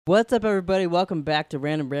What's up, everybody? Welcome back to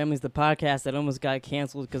Random Ramblings, the podcast that almost got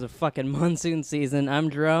canceled because of fucking monsoon season. I'm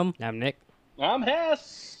Jerome. I'm Nick. I'm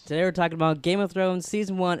Hess. Today we're talking about Game of Thrones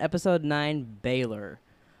Season 1, Episode 9, Baylor.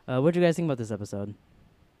 What do you guys think about this episode?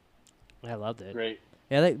 I loved it. Great.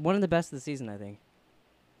 Yeah, one of the best of the season, I think.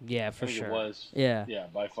 Yeah, for I think sure. it was. Yeah. Yeah,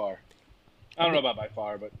 by far. I don't know about by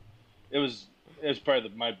far, but it was probably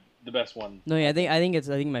the best one. No, yeah, I think it's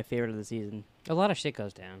my favorite of the season. A lot of shit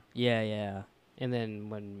goes down, Yeah. and then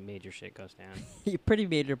when major shit goes down. Pretty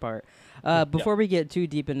major part. Before we get too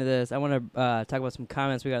deep into this, I want to talk about some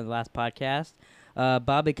comments we got in the last podcast.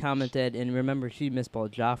 Bobby commented, and remember, she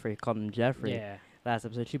misspelled Joffrey, called him Jeffrey. Yeah. Last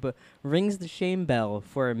episode, she put rings the shame bell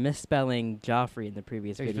for misspelling Joffrey in the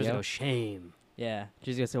previous So you're supposed to video. go shame. Yeah,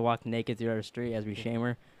 she's going to walk naked through our street as we shame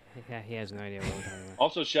her. Yeah, he has no idea what we're talking about.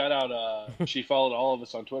 Also, shout out, she followed all of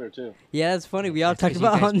us on Twitter, too. Yeah, it's funny. We all That's talked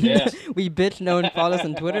 'cause about you how guys- we bitch no one followed us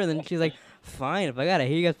on Twitter, and then she's like, "Fine, if I gotta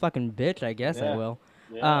hear you guys fucking bitch, I guess I Yeah. will."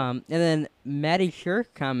 Yeah. And then Maddie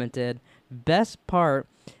Shirk commented, "Best part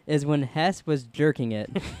is when Hess was jerking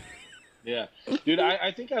it." Yeah. Dude,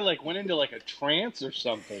 I think I, went into, a trance or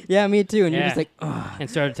something. Yeah, me too. And you're Yeah. just like, "Ugh." And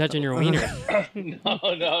started touching your wiener.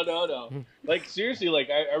 No. Seriously,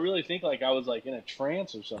 I really think, I was, in a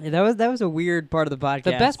trance or something. Yeah, that was a weird part of the podcast.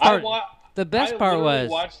 The best part. The I best part literally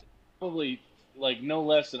was. watched probably, no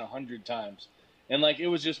less than 100 times. And, it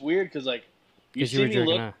was just weird because, you Because see you were me jerking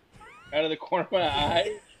look off. out of the corner of my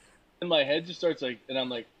eye, and my head just starts, and I'm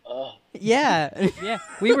like, ugh. Yeah. Yeah,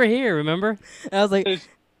 we were here. Remember? And I was like,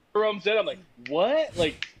 Jerome said, I'm like, what?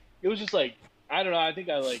 It was just I don't know. I think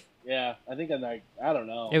I I don't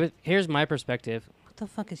know. It was. Here's my perspective. What the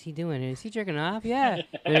fuck is he doing? Is he jerking off? Yeah.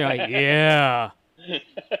 And you're like, yeah.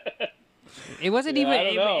 It wasn't Yeah, even. I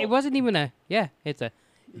don't know. It wasn't even a. Yeah. It's a.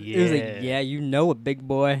 Yeah. it was like, yeah, you know it, big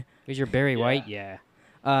boy. Is your Barry Yeah. White? Yeah.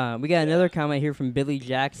 We got another comment here from Billy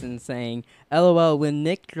Jackson saying, "LOL, when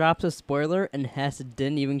Nick drops a spoiler and Hess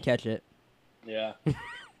didn't even catch it." Yeah.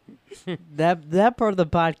 That part of the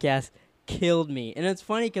podcast killed me. And it's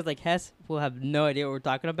funny because, Hess will have no idea what we're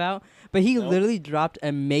talking about, but he Nope. literally dropped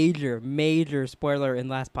a major spoiler in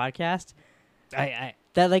last podcast I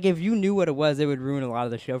that, if you knew what it was, it would ruin a lot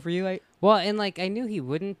of the show for you. Well, and I knew he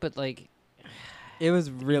wouldn't, but It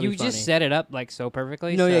was really you funny. just set it up so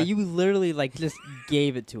perfectly. No, so. yeah, you literally, just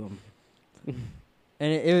gave it to him.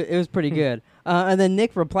 And it was pretty good. And then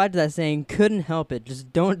Nick replied to that saying, "Couldn't help it.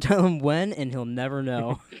 Just don't tell him when, and he'll never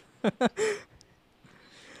know."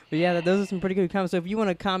 But yeah, those are some pretty good comments. So if you want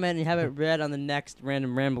to comment and have it read on the next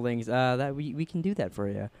Random Ramblings, that we can do that for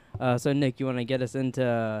you. So Nick, you want to get us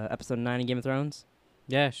into episode 9 of Game of Thrones?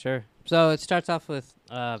 Yeah, sure. So it starts off with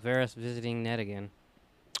Varys visiting Ned again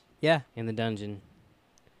Yeah. in the dungeon.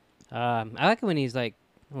 I like it when he's like,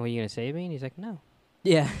 "Oh, are you gonna save me?" And he's like, "No."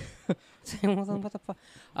 Yeah. What the fuck?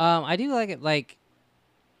 I do like it. Like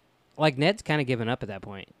Ned's kind of given up at that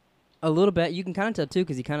point. A little bit. You can kind of tell, too,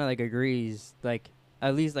 because he kind of, agrees,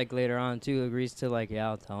 at least, later on, too, agrees to, yeah,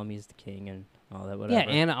 I'll tell him he's the king and all that, whatever.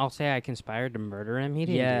 Yeah, and I'll say I conspired to murder him. He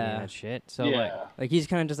didn't do any Yeah. of that shit. So yeah. He's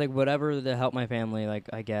kind of just whatever to help my family,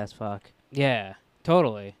 I guess, fuck. yeah,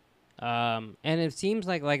 totally. And it seems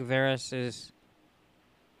like Varys is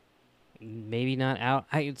maybe not out.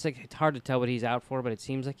 It's hard to tell what he's out for, but it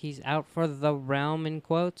seems like he's out for the realm in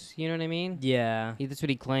quotes. You know what I mean? Yeah. That's what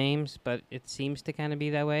he claims, but it seems to kind of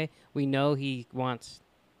be that way. We know he wants.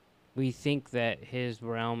 We think that his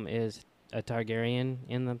realm is a Targaryen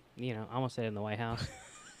in the. I almost said in the White House.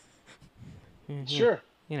 Sure.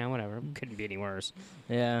 Whatever. Couldn't be any worse.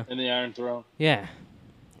 Yeah. In the Iron Throne. Yeah.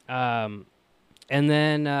 And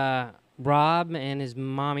then Rob and his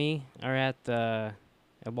mommy are at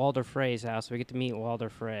Walder Frey's house. We get to meet Walder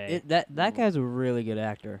Frey. That guy's a really good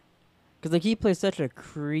actor. Because, he plays such a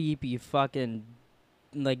creepy fucking,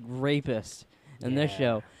 rapist in this Yeah.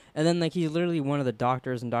 show. And then, he's literally one of the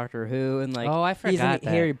doctors in Doctor Who. And, oh, I forgot he's in that.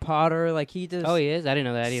 Harry Potter. He does Oh, he is? I didn't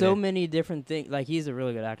know that either. so many different things. He's a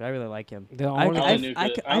really good actor. I really like him. The I- only- I only knew I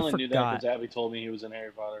that forgot. because Abby told me he was in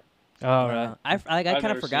Harry Potter. oh, right. I kind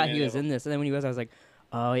never of forgot seen he any was of in this. And then when he was, I was like,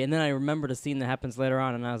 oh, and then I remembered a scene that happens later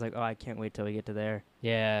on. And I was like, oh, I can't wait till we get to there.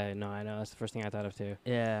 Yeah, no, I know. That's the first thing I thought of, too.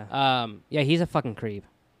 Yeah. Yeah, he's a fucking creep.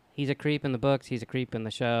 He's a creep in the books. He's a creep in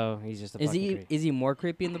the show. He's just a fucking creep. Is he more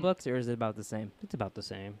creepy in the books, or is it about the same? It's about the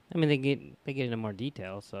same. I mean, they get into more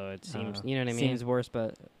detail, so it seems, you know what I mean? Seems worse,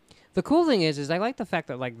 but The cool thing is I like the fact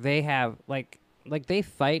that they have they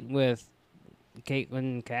fight with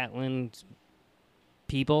Catelyn's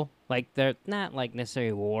people. They're not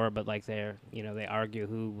necessarily war, but they're they argue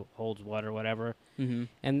who holds what or whatever. mm-hmm.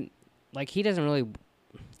 And he doesn't really.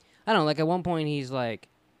 I don't know. At one point he's like,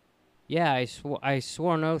 yeah, I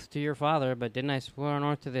swore an oath to your father, but didn't I swear an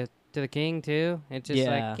oath to the king too? It's just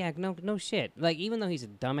Yeah. like, yeah, no shit. Like, even though he's a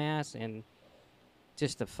dumbass and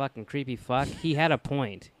just a fucking creepy fuck, he had a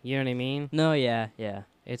point. You know what I mean? No, yeah, yeah.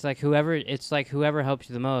 It's like whoever helps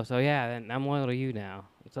you the most. Oh yeah, then I'm loyal to you now.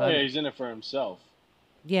 So Oh yeah, he's in it for himself.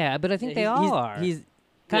 yeah, but I think they He's- all he's- are. He's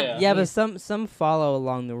Yeah. yeah, but some follow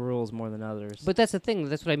along the rules more than others. But that's the thing.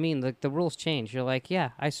 That's what I mean. Like, the rules change. You're like,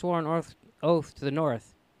 yeah, I swore an oath to the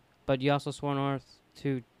north, but you also swore an oath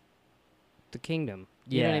to the kingdom.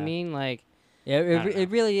 You know what I Yeah. mean? Like, yeah, I don't it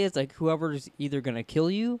really is like whoever's either gonna kill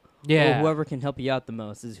you yeah, or whoever can help you out the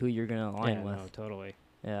most is who you're gonna align yeah, with. no, totally.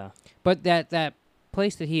 Yeah. But that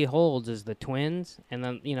place that he holds is the twins, and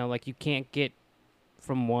then like you can't get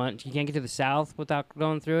you can't get to the south without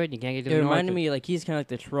going through it. You can't get to It the north. reminded me like he's kind of like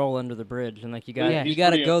the troll under the bridge, and like you got Yeah. you He's got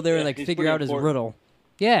to pretty- go there and yeah, like he's figure pretty out his important. riddle,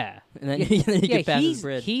 Yeah, and then, Yeah. and then you yeah, get past his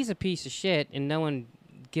bridge. he's a piece of shit, and no one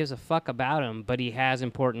gives a fuck about him. But he has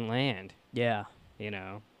important land. Yeah. You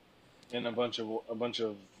know. And a bunch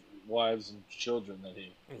of wives and children that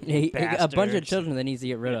he. A bunch of Bastards. children that needs to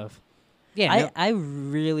get rid of. Yeah. I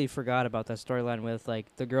really forgot about that storyline with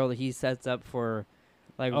like the girl that he sets up for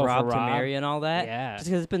like Oh, for Rob to Rob? marry and all that. Yeah. Just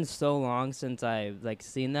because it's been so long since I like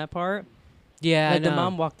seen that part. Yeah. Like I the know.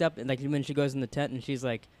 mom walked up and like when she goes in the tent and she's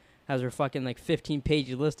like has her fucking like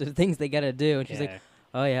 15-page list of things they gotta do and she's like,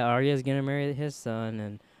 oh yeah, Arya's gonna marry his son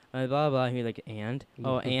and blah blah. And he's like, and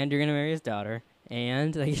and you're gonna marry his daughter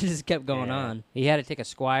and like it just kept going Yeah. on. He had to take a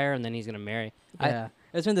squire, and then he's gonna marry. Yeah.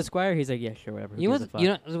 That's when the squire he's like, yeah, sure, whatever. who You gives a fuck?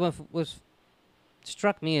 know what was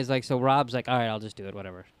struck me is like, so Rob's like, all right, I'll just do it,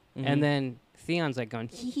 whatever. Mhm. And then Theon's like going,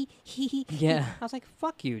 hee. Yeah. I was like,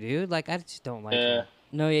 fuck you, dude. Like, I just don't like Yeah. him.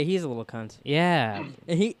 No, yeah, he's a little cunt. Yeah.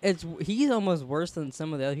 And he's almost worse than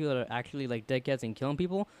some of the other people that are actually like dickheads and killing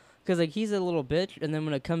people. Because like he's a little bitch, and then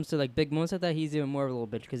when it comes to like big moments like that, he's even more of a little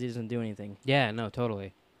bitch because he doesn't do anything. Yeah, no,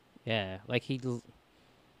 totally. Yeah, like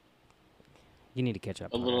you need to catch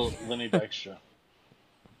up. A on little it. Lenny Dykstra.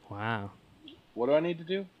 Wow. What do I need to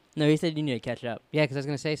do? No, he said you need to catch up. Yeah, because I was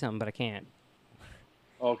gonna say something, but I can't.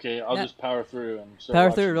 Okay, I'll No. just power through and start Power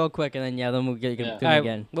watching. through it real quick, and then then we'll get Yeah. through All it right,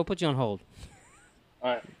 again. we'll put you on hold.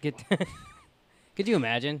 All right. Get. Could you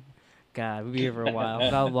imagine God, we'll be here for a while.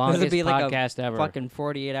 the longest be like a podcast ever? Fucking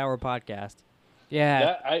 48-hour podcast.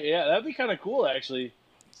 Yeah. That'd be kind of cool actually.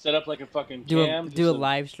 Set up like a fucking Do cam. a just so-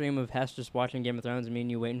 live stream of Hess just watching Game of Thrones and me and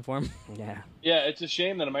you waiting for him. Yeah. Yeah, it's a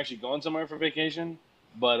shame that I'm actually going somewhere for vacation,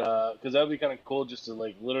 but because that'd be kind of cool just to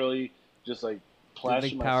like literally just like plaster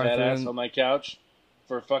big my power fat through ass and- on my couch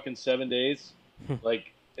for fucking 7 days,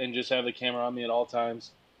 like, and just have the camera on me at all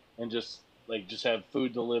times, and just have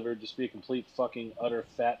food delivered, just be a complete fucking utter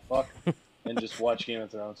fat fuck, and just watch Game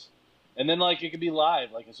of Thrones, and then like it could be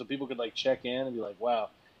live, like so people could like check in and be like, wow,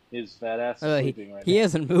 his fat ass is sleeping right he now.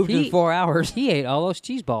 hasn't moved in 4 hours. He ate all those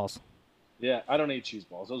cheese balls. Yeah, I don't eat cheese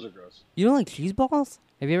balls; those are gross. You don't like cheese balls?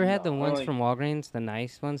 Have you ever had the No, I ones like- from Walgreens? The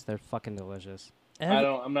nice ones? They're fucking delicious.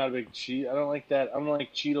 I'm not a big cheese. I don't like that. I don't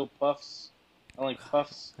like Cheeto puffs. I don't like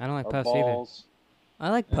puffs. I don't like or puffs either. balls. I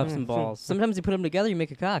like puffs and Mm. balls. Sometimes you put them together, you make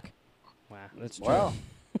a cock. Wow, that's true. Wow,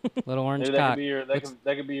 Little orange maybe that cock. could be your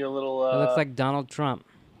that could be your little. It looks like Donald Trump.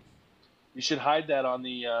 You should hide that on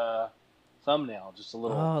the thumbnail. Just a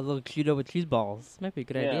little. Oh, a little Cheeto with cheese balls. Might be a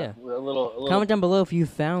good yeah, idea. A little. Comment down below if you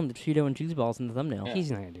found the Cheeto and cheese balls in the thumbnail. Yeah. He's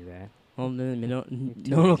not gonna do that. Well, no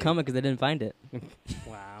too one will easy. comment because they didn't find it.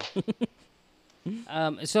 Wow.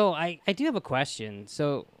 So I do have a question.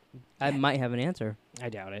 So I might have an answer. I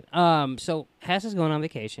doubt it. So Hess is going on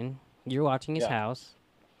vacation. You're watching his Yeah. house.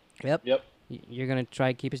 Yep. Yep. You're gonna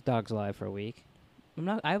try to keep his dogs alive for a week.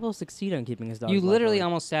 I will succeed on keeping his dog. You alive literally for a week.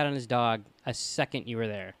 almost sat on his dog a second you were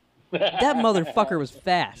there. That motherfucker was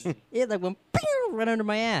fast. It like went pew, right under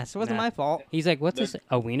my ass. It wasn't Nah. my fault. He's like, "What's this?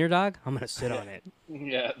 A wiener dog? I'm gonna sit on it."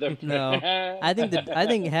 Yeah. No. I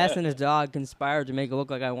think Hess and his dog conspired to make it look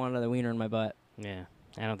like I wanted a wiener in my butt. Yeah,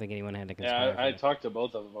 I don't think anyone had to conspire. Yeah, for I that. talked to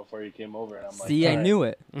both of them before you came over, and I'm like, See, I "All right, knew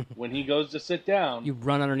it. when he goes to sit down. You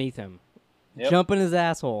run underneath him. Yep. Jump in his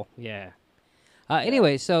asshole. Yeah.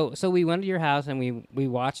 Anyway, so we went to your house and we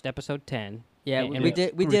watched episode 10. Yeah, And we it-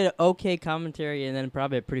 did. We did an okay commentary and then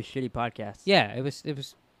probably a pretty shitty podcast. Yeah, it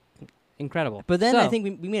was incredible. But then So- I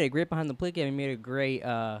think we made a great behind the plate game. We made a great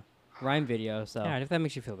rhyme video. So All right, if that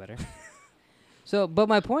makes you feel better. So, but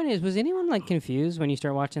my point is, was anyone like confused when you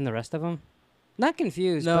start watching the rest of them? Not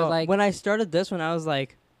confused, no, but like when I started this one, I was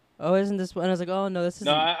like, "Oh, isn't this one?" And I was like, "Oh no, this is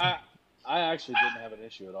No, I actually didn't have an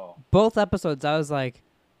issue at all. both episodes." I was like,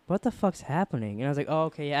 "What the fuck's happening?" And I was like, "Oh,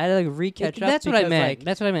 okay." Yeah, I had to like recatch up. that's what I because, meant. like,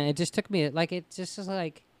 That's what I meant. It just took me like it just was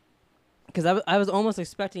like Because I was almost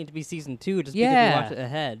expecting it to be season 2 just because Yeah. we watched it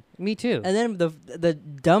ahead. Me too. And then the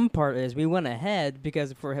dumb part is we went ahead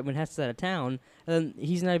because when Hess is out of town, and then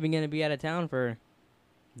he's not even going to be out of town for...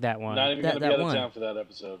 That one. Not even That- going to be that out of one. town for that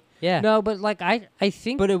episode. Yeah. No, but like I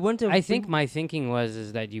think But it wouldn't have... I think my thinking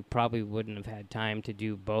was that you probably wouldn't have had time to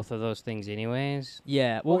do both of those things anyways.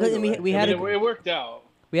 Yeah. Well, 'cause, I mean, we I had mean, to... it worked out.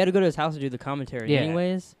 We had to go to his house to do the commentary Yeah.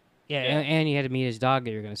 anyways. Yeah, Yeah. And you had to meet his dog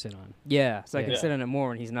that you're gonna sit on. Yeah, so I can Yeah. sit on it more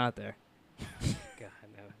when he's not there. God,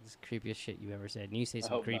 no, this is the creepiest shit you've ever said. And you say I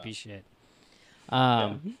some hope creepy not. shit.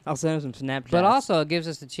 I'll send him some Snapchats. But also it gives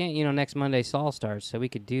us the chance. Next Monday Saul starts, so we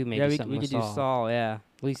could do maybe yeah, we something could with do Saul. Saul, yeah.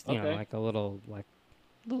 At least Okay. like a little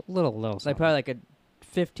little Like something. probably like a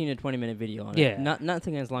 15 to 20 minute video on it. Yeah.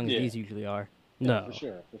 Nothing as long as Yeah. these usually are. no. For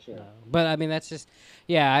sure. For sure. No. But I mean, that's just,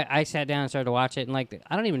 I sat down and started to watch it, and like,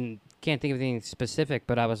 I don't even can't think of anything specific,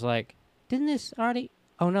 but I was like, didn't this already?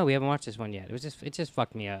 Oh no, we haven't watched this one yet. It just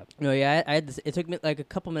fucked me up. No, yeah, I had this, it took me like a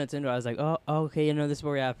couple minutes into it. I was like, oh, okay, this is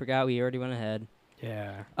where we're at. I forgot we already went ahead.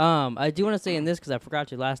 Yeah. I do want to say in this because I forgot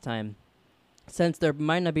to last time. Since there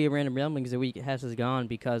might not be a random ramblings a week, Hess is gone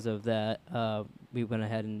because of that. We went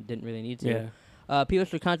ahead and didn't really need to. People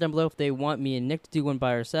should comment down below if they want me and Nick to do one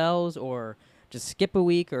by ourselves or just skip a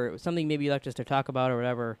week or something maybe you'd like us to talk about or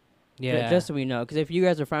whatever. Yeah. Just so we know. Because if you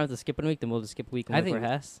guys are fine with the skipping a week, then we'll just skip a week and I wait for think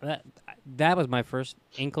Hess. that was my first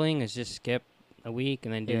inkling, is just skip a week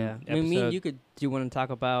and then do. Yeah. I mean, me and you could do one and talk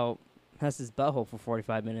about Hess's butthole for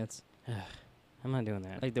 45 minutes. I'm not doing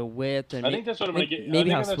that. Like the width and I think that's what I'm going to get.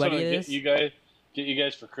 maybe I how think that's what sweaty I'm it gonna is. get you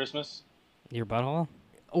guys for Christmas. Your butthole?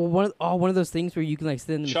 one of those things where you can like sit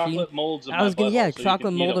in the machine. Chocolate molds of I was my gonna butthole, so you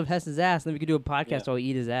chocolate can eat mold 'em. of Hess's ass, and then we could do a podcast Yeah. while we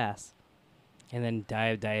eat his ass. And then die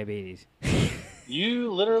of diabetes.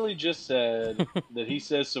 You literally just said that he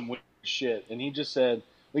says some weird shit, and he just said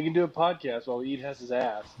we can do a podcast while we eat Hess's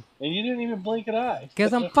ass, and you didn't even blink an eye.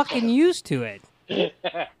 Because I'm fucking used to it.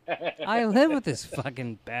 I live with this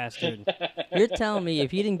fucking bastard. You're telling me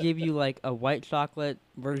if he didn't give you like a white chocolate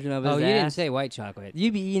version of his Oh, ass, you didn't say white chocolate.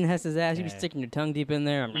 you'd be eating Hess's ass. You'd be Yeah. sticking your tongue deep in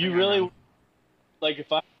there. You really like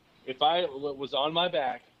if I was on my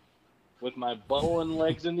back with my butthole and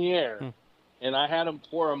legs in the air, and I had him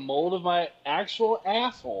pour a mold of my actual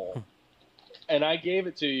asshole, and I gave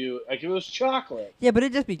it to you like it was chocolate. Yeah, but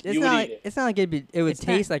it just be. It's You would not. eat Like, it. it's not like it would It's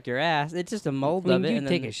not- taste like your ass. It's just a mold I of mean, it. you And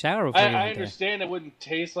take then, a shower before you I eat that. understand it wouldn't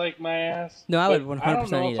taste like my ass. No, I would but 100% I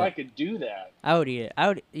don't know eat if it. I could do that. I would eat it. I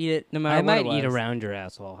would eat it no matter I what might it eat was. around your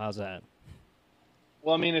asshole. How's that?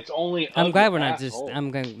 Well, I mean, it's only. I'm of glad your we're not asshole. just. I'm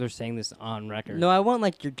glad they're saying this on record. No, I want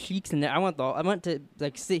like your cheeks in there. I want to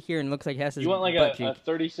like sit here and look like Hess's You want like butt a cheek.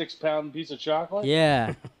 36-pound piece of chocolate?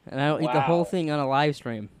 Yeah, and I'll eat the whole Wow. thing on a live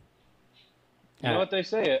stream. You know what they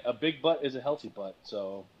say? A big butt is a healthy butt.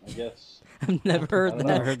 So I guess. I've never heard I I've don't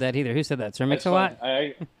that. never heard that either. Who said that? Sir That's Mix-a-Lot?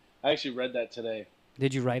 fine. I actually read that today.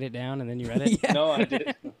 Did you write it down and then you read it? Yeah. No, I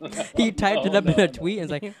did. He typed it No, up in no, a tweet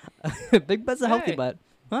and it's like, "Big butt's a healthy Hey. butt."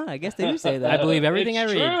 Huh? I guess they do say I that. believe everything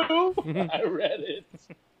It's I read. True. I read it.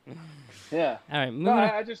 Yeah. All right, No, moving on.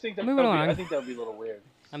 I just think that. moving along. I think that would be a little weird.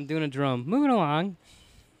 I'm doing a drum. Moving along.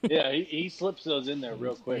 Yeah, he slips those in there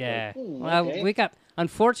real quick. Yeah. Like, Well, okay. we got.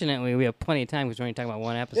 Unfortunately, we have plenty of time because we're only talking about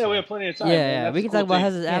one episode. Yeah, we have plenty of time. Yeah, man. yeah. That's We the can cool talk about thing.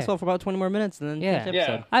 Hess's Yeah. asshole for about 20 more minutes and then Yeah. finish Yeah.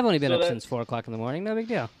 episode. I've only been So up that- since 4 o'clock in the morning. No big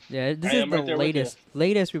deal. Yeah, this I is am the right there with you.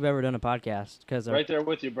 latest we've ever done a podcast because of Right there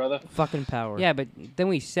with you, brother. fucking power. Yeah, but then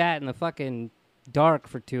we sat in the fucking dark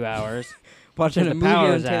for 2 hours. watching a the movie on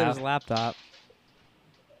power's Taylor's out. laptop.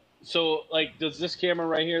 So, like, does this camera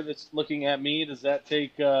right here that's looking at me, does that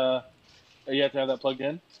take, you have to have that plugged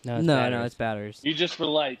in? No, it's No, batteries. it's batteries. You just for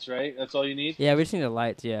lights, right? That's all you need? Yeah, we just need the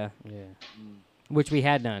lights. Yeah, Yeah. Which we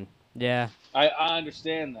had done. yeah. I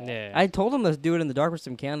understand that. Yeah. I told him let's do it in the dark with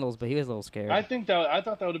some candles, but he was a little scared. I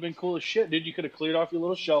thought that would have been cool as shit, dude. You could have cleared off your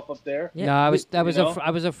little shelf up there. Yeah, no, I was you know?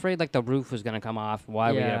 I was afraid like the roof was gonna come off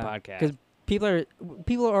while we did a Yeah, podcast. 'cause people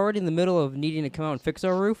are already in the middle of needing to come out and fix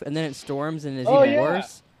our roof, and then it storms and it's Oh, even yeah.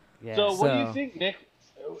 worse. Yeah. So, what do you So- think, Nick?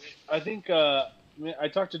 I think I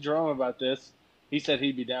talked to Jerome about this. He said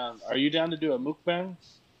he'd be down. Are you down to do a mukbang?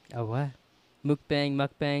 Oh what?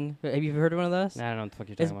 Mukbang. Have you heard of one of those? I don't know what the fuck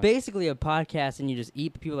you're It's talking about. basically a podcast, and you just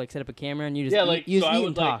eat. People like set up a camera, and you just Yeah, eat, like you so just I eat would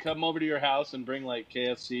and like talk. come over to your house and bring like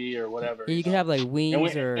KFC or whatever. Yeah, you can know? have like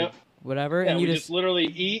wings we- or and- whatever, Yeah, and we you just literally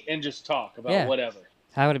eat and just talk about Yeah. whatever.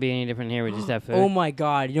 How would it be any different here? We just have food. Oh my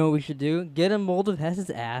god! You know what we should do? Get a mold of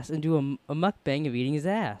Hess's ass and do a mukbang of eating his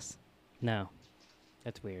ass. No,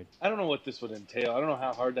 that's weird. I don't know what this would entail. I don't know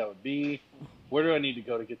how hard that would be. Where do I need to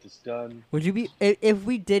go to get this done? Would you be if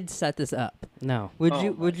we did set this up? No. Would Oh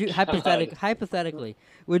you? my Would you hypothetically?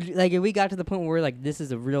 Would you, like if we got to the point where we're like this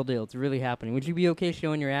is a real deal? It's really happening. Would you be okay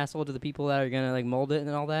showing your asshole to the people that are gonna like mold it and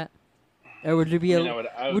all that? or would you be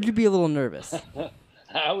would you be a little nervous?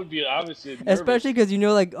 I would be obviously nervous. Especially because you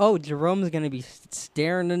know, like, oh, Jerome's gonna be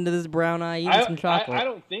staring into this brown eye eating some chocolate. I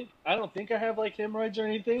don't think I have like hemorrhoids or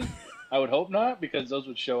anything. I would hope not, because those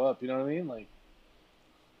would show up. You know what I mean? Like,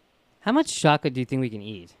 How much chocolate do you think we can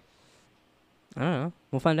eat? I don't know.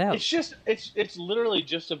 We'll find out. it's literally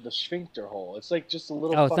just of the sphincter hole. It's like just a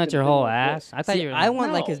little. Oh, it's not your fucking whole thing like ass. this. I thought you were. I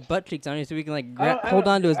want like No. his butt cheeks on you so we can like I don't- hold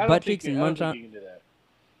on to his I don't butt think cheeks you- and I don't munch think on. you can do that.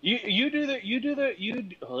 You do the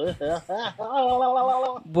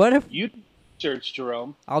What if you church,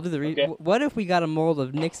 Jerome. I'll do the Okay. what if we got a mold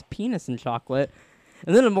of Nick's penis in chocolate,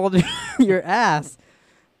 and then a mold of your ass,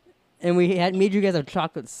 and we had made you guys have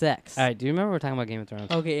chocolate sex? All right. Do you remember we were talking about Game of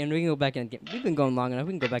Thrones? Okay, and we can go back in. We've been going long enough.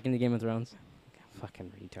 We can go back into Game of Thrones.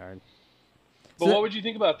 Fucking retard. But So- what would you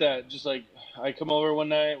think about that? Just like I come over one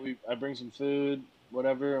night, I bring some food,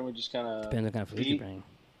 whatever, and we just kind of Depends what kind of food you bring.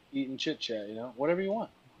 eat and chit chat. Whatever you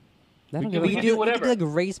want. That'll We give can- us- We do could whatever. like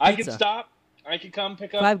race I pizza. could stop. I could come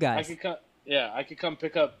pick up Five Guys. I could come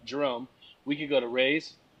pick up Jerome. We could go to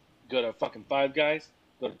Ray's, go to fucking Five Guys,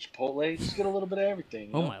 go to Chipotle. Just get a little bit of everything.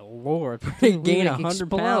 you Oh know? my lord! We Gain like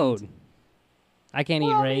 100 pounds. explode. I can't eat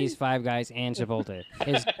Well, I Ray's, Five Guys, and Chipotle.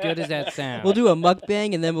 As good as that sounds. We'll do a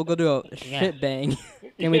mukbang and then we'll go do a Yeah. shit bang.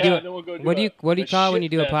 Can we do it? then we'll go What do you call it when you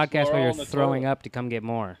do a shit fest podcast we're where all you're on the throwing toilet. up to come get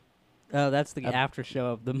more? Oh, that's the Up. after show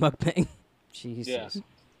of the mukbang. Jesus.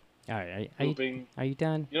 All right, Pooping. are you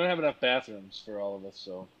done? You don't have enough bathrooms for all of us,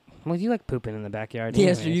 so. Well, you like pooping in the backyard.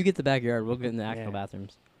 Yeah, so anyways. you get the backyard. We'll get in the actual Yeah.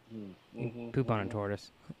 bathrooms. Mhm, poop on a mhm.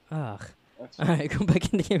 tortoise. Ugh. That's All right, go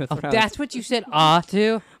back into Game of Oh, Thrones. that's what you said. Ah,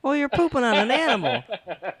 to. Well, you're pooping on an animal.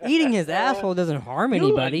 Eating his asshole doesn't harm You are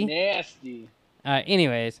anybody. nasty.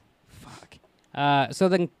 Anyways, fuck. So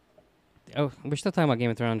then, oh, we're still talking about Game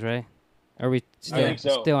of Thrones, right? Or are we still, think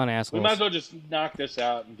so. still on We assholes? might as well just knock this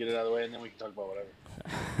out and get it out of the way, and then we can talk about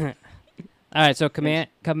whatever. All right, so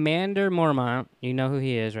Commander Mormont, you know who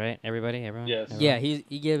he is, right? Everybody, everyone. Yes. Everyone? Yeah,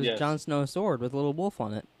 he gives Yes. Jon Snow a sword with a little wolf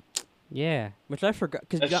on it, Yeah. which I forgot.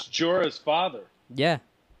 Cause That's Jorah's father. yeah,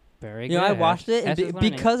 Very you good. know, I watched it, and That's his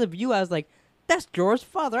learning. because of you, I was like, "That's Jorah's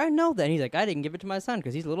father. I know that." And he's like, "I didn't give it to my son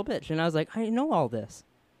because he's a little bitch." And I was like, "I know all this."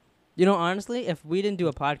 You know, honestly, if we didn't do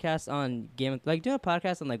a podcast on doing a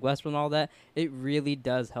podcast on like Westworld and all that, it really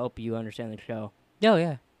does help you understand the show. Oh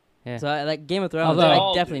yeah. Yeah. So I like Game of Thrones.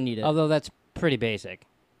 Although- I definitely need it. Although that's pretty basic.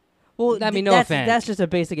 Well, I mean, no that's, offense. That's just a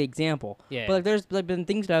basic example. Yeah. But like, there's like been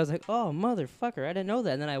things that I was like, "Oh, motherfucker, I didn't know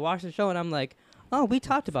that." And then I watched the show and I'm like, "Oh, we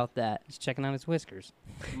talked about that." He's checking on his whiskers.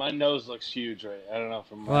 My nose looks huge, right? I don't know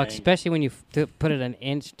from my Well, angle. especially when you put it an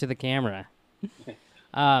inch to the camera.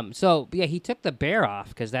 So yeah, he took the bear off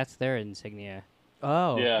because that's their insignia,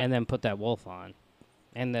 Oh, Yeah. and then put that wolf on.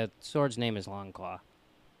 And the sword's name is Longclaw.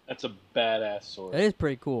 That's a badass sword. that is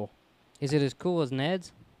pretty cool. Is it as cool as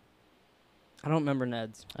Ned's? I don't remember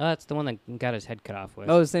Ned's. Oh, that's the one that got his head cut off with.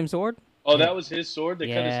 Oh, the same sword? Oh, that was his sword. They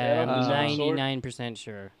cut his head yeah, off with his own sword. 99%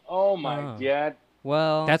 sure. Oh my Oh. god!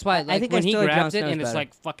 Well, That's why, I like, think when I he still like Jon grabs it Snow's and it's better.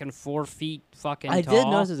 like fucking 4 feet fucking I tall.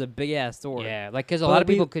 did notice it's a big ass sword. Yeah, like because a But lot of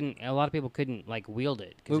we- people couldn't. A lot of people couldn't like wield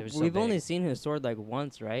it because it was so We've big. only seen his sword like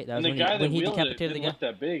once, right? That And was the when guy he, when that he wielded it decapitated the didn't guy. look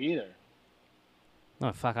that big either.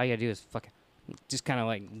 Oh fuck! All you gotta do is fucking just kind of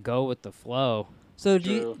like go with the flow. So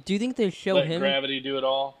True. do you think they show Let him? gravity do it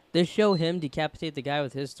all. They show him decapitate the guy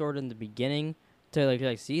with his sword in the beginning to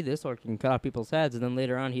like see this sword can cut off people's heads, and then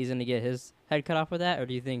later on he's gonna get his head cut off with that, or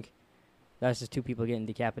do you think that's just two people getting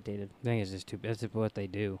decapitated? I think it's just too. That's just what they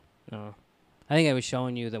do. No. I think it was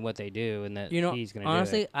showing you that what they do and that You know, he's gonna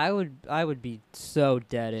honestly, do it. I would be so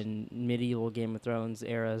dead in medieval Game of Thrones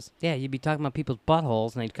eras. Yeah, you'd be talking about people's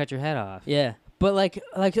buttholes and they'd cut your head off. Yeah, but like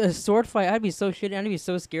a sword fight, I'd be so shitty. I'd be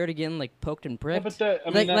so scared of getting like poked and Yeah, pricked. but that, I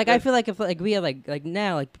mean, like that, like that, I feel like if like we had like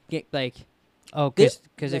now like get like Oh, This-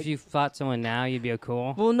 because like- if you fought someone now, you'd be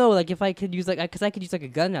cool. well no like if I could use like because I could use like a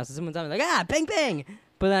gun now, so someone's on me like bang bang,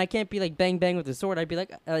 but then I can't be like bang bang with the sword. I'd be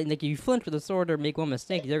like if you flinch with the sword or make one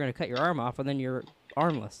mistake, they're gonna cut your arm off, and then you're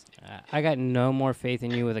armless. I got no more faith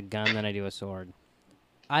in you with a gun than I do a sword.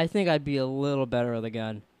 I think I'd be a little better with a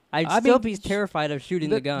gun. I'd I still mean, be terrified of shooting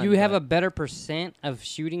the But gun. You have but- a better percent of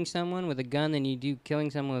shooting someone with a gun than you do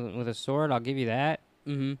killing someone with a sword. I'll give you that.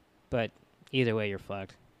 Mhm. But either way, you're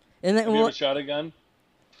fucked. And then have you well, ever shot a gun?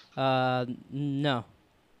 no.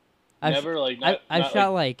 I've Never, like I've not, I've not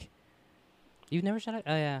shot like You've never shot a?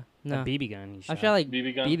 Oh yeah, no. a BB gun. You I've shot like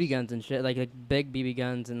BB guns. BB guns and shit, like big BB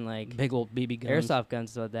guns and like big old BB guns. airsoft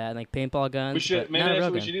guns and like that, and like paintball guns. We should but maybe not a that's real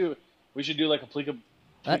what we gun. should do. We should do like a Plika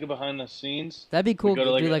behind the scenes. That'd be cool. We go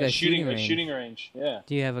to like, do like a shooting range. shooting range. Yeah.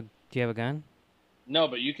 Do you have a gun? No,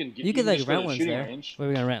 but you can get. You could, can like, just go to rent the ones shooting there. range. What are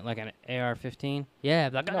we gonna rent? Like an AR-15? Yeah,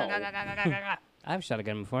 like, No. I've shot a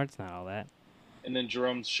gun before. It's not all that. And then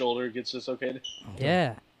Jerome's shoulder gets dislocated.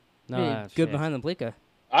 Yeah. No, Hey, good shit. behind the Blika.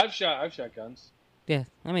 I've shot guns. Yeah,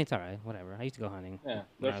 I mean it's all right. Whatever. I used to go hunting. Yeah, when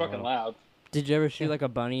they're I was fucking little. loud. Did you ever shoot like a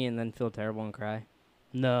bunny and then feel terrible and cry?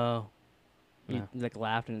 No. You like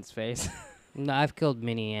laughed in its face. No, I've killed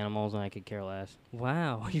many animals and I could care less.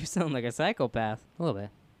 Wow, you sound like a psychopath. A little bit.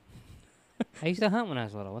 I used to hunt when I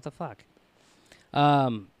was little. What the fuck?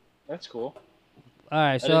 That's cool. All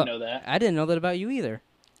right, I so didn't know that. I didn't know that about you either.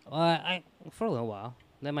 I for a little while.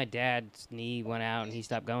 Then my dad's knee went out and he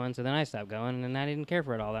stopped going, so then I stopped going, and I didn't care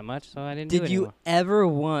for it all that much, so I didn't do it Did you anymore. ever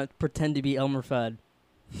want pretend to be Elmer Fudd?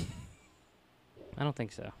 I don't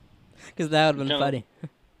think so. Because that would have been Kinda- funny.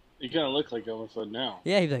 You kind of look like Elmer Fudd now.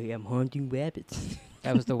 Yeah, he'd be like, I'm hunting rabbits.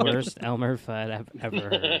 That was the worst Elmer Fudd I've ever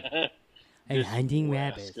heard. I'm This hunting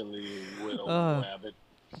rabbits. rascally little Oh. rabbit.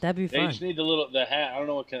 That'd be They fun. just need the hat. I don't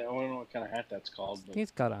know what kind of hat that's called. I But think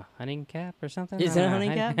it's called a hunting cap or something. Is I it a don't know.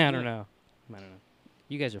 hunting cap? I don't know. I don't know.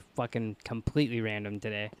 You guys are fucking completely random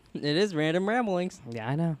today. It is random ramblings. Yeah,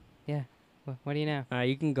 I know. Yeah. What do you know? All right,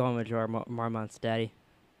 you can go on with your Marmont's daddy.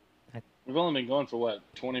 we've only been going for what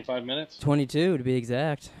 25 minutes. 22 to be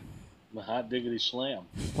exact. The hot diggity slam.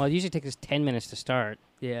 Well, it usually takes us 10 minutes to start.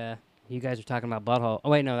 Yeah. You guys are talking about butthole. Oh,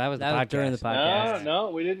 wait, no, that was That the was podcast. during the podcast. No,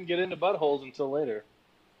 we didn't get into buttholes until later.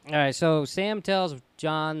 All right, so Sam tells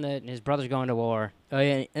John that his brother's going to war. Oh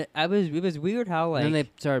yeah, it was weird how like and then they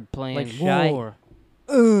started playing like shy- war.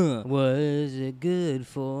 Ugh, Was it good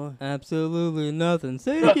for? absolutely nothing.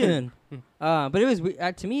 Say it again. But it was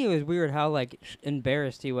to me it was weird how like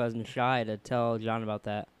embarrassed he was and shy to tell John about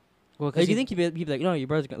that. Well, Like you think he'd be like, no, your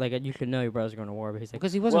brother's like you should know your brother's going to war, but he's like,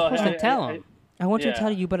 because he wasn't Well, supposed to tell him. I want you to yeah.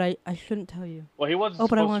 tell you, but I shouldn't tell you. Well, he wasn't Oh,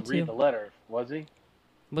 but I supposed want to read to. the letter, was he?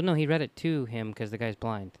 But no, he read it to him because the guy's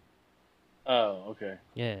blind. Oh, okay.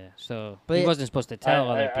 Yeah, so But he it- wasn't supposed to tell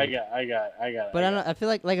other I people. got. But I don't. I feel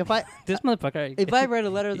like if I This motherfucker. if I read a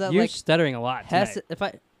letter that You're like stuttering a lot Hess,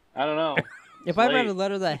 tonight. I don't know. if I read late. a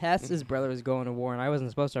letter that Hess's brother was going to war and I wasn't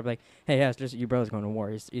supposed to, I'd be like, hey Hess, just your brother's going to war.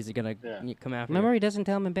 He's gonna Yeah. come after. Remember, you. he doesn't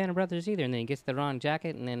tell him in Band of Brothers either, and then he gets the wrong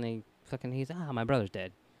jacket, and then he's my brother's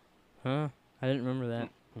dead. Huh? I didn't remember that.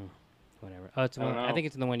 Whatever. Oh, it's I don't I know. think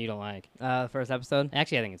it's the one you don't like. The first episode.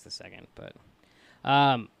 Actually, I think it's the second, but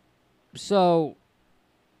so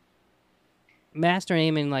Master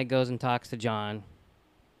Aemon like goes and talks to John.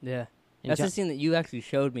 Yeah. And That's John, the scene that you actually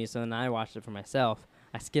showed me, so then I watched it for myself.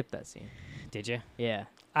 I skipped that scene. did you? Yeah.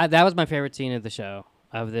 That was my favorite scene of the show,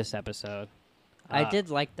 of this episode. I did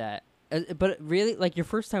like that. But really, like, your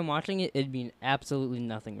first time watching it, it'd mean absolutely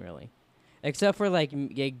nothing, really. Except for, like,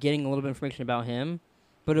 getting a little bit of information about him.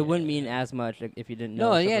 But it wouldn't mean as much if you didn't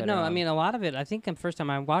know. No, stuff yeah, later no. I on. mean, a lot of it. I think the first time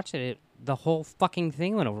I watched it, the whole fucking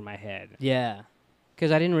thing went over my head Yeah.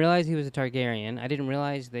 because I didn't realize he was a Targaryen. I didn't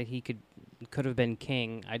realize that he could have been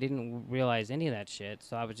king. I didn't realize any of that shit.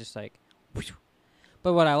 So I was just like, whew.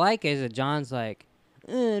 But what I like is that John's like,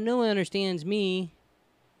 no one understands me,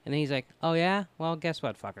 and then he's like, oh yeah, well guess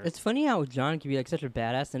what, fucker. It's funny how John can be, like, such a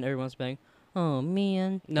badass, and everyone's being, oh,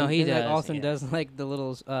 man. No, And he then, like, does, all of a sudden yeah. does, like, the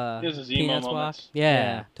little He has his emo peanuts walk. moments.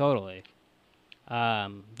 yeah, totally.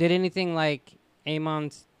 Did anything like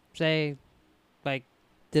Aemon say? Like,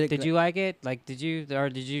 did you like it? Like, did you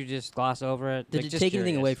just gloss over it? Did Like, it just take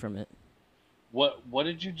anything curious. away from it? What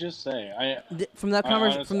did you just say? From that I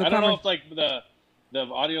conversation, honestly- from the I don't know conversation. if like the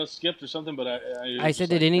audio skipped or something, but I was said, just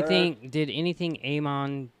did like, anything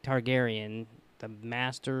Aemon Targaryen, the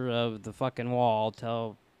master of the fucking wall,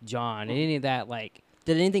 tell John? Any of that, like,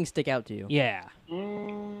 Did anything stick out to you? yeah.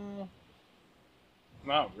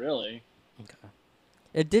 Not really. Okay.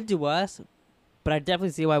 It did to us, but I definitely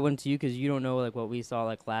see why it went to you because you don't know like what we saw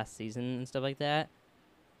like last season and stuff like that.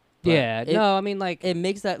 But Yeah. it, No, I mean, like, it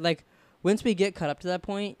makes that like once we get cut up to that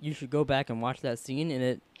point, you should go back and watch that scene,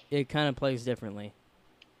 and it kind of plays differently.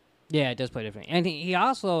 yeah, it does play different. And he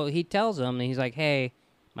also tells him, and he's like, hey,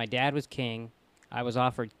 my dad was king. I was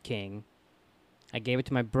offered king. I gave it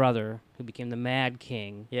to my brother, who became the Mad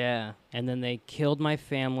King. Yeah, And then they killed my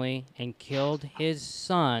family and killed his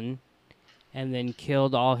son and then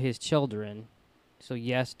killed all his children. So,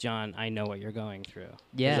 yes, John, I know what you're going through. 'Cause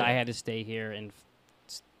yeah. I had to stay here and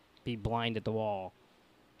be blind at the wall.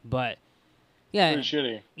 But, yeah. Pretty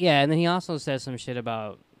shitty. Yeah, and then he also says some shit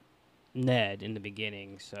about Ned in the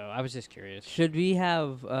beginning. So, I was just curious. Should we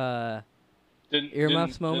have earmuffs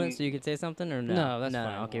Didn't- moments so you could say something or no? No, that's no.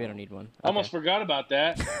 fine. Okay, we don't need one. I almost forgot about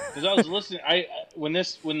that because I was listening. When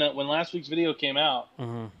last week's video came out,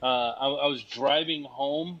 Mm-hmm. I was driving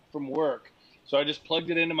home from work, so I just plugged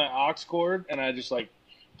it into my aux cord and I just like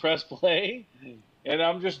press play, and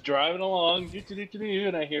I'm just driving along,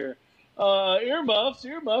 and I hear earmuffs.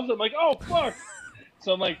 I'm like, oh, fuck.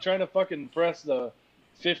 So I'm like trying to fucking press the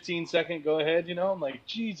 15-second go ahead, I'm like,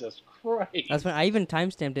 Jesus Christ. That's when I even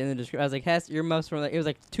timestamped it in the description. I was like, Hess, earmuffs from like, it was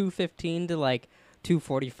like 2:15 to like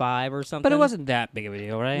 2:45 or something. But it wasn't that big of a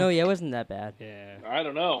deal, right? No, yeah, it wasn't that bad. Yeah. I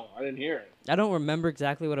don't know. I didn't hear it. I don't remember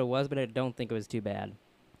exactly what it was, but I don't think it was too bad.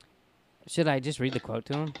 Should I just read the quote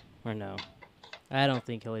to him? Or no? I don't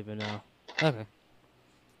think he'll even know. Okay.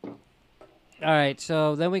 All right,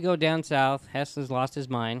 so then we go down south. Hess has lost his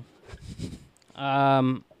mind.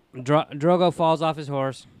 Drogo falls off his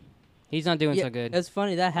horse. He's not doing so good. It's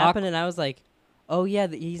funny that happened, and I was like, "Oh yeah,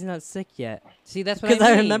 he's not sick yet." See, that's what Because I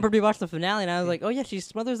I mean. remember we watched the finale, and I was like, "Oh yeah, she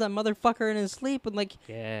smothers that motherfucker in his sleep," and like,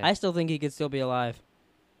 Yeah. I still think he could still be alive.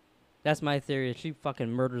 That's my theory. She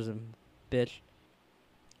fucking murders him, bitch.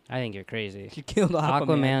 I think you're crazy. She killed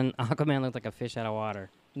Aquaman. Aquaman looked like a fish out of water.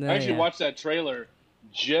 No, I actually yeah. watched that trailer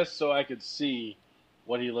just so I could see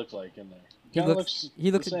what he looked like in there. He Kinda looks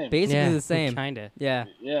the same. basically the same. Kinda. Yeah.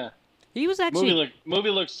 Yeah. He was actually. Movie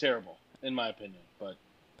looks terrible, in my opinion. But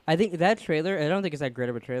I think that trailer, I don't think it's that great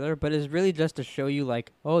of a trailer, but it's really just to show you,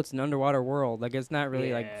 like, oh, it's an underwater world. Like, it's not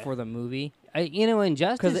really, like, Yeah. for the movie. in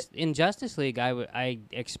Justice League, I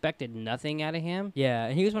expected nothing out of him. Yeah,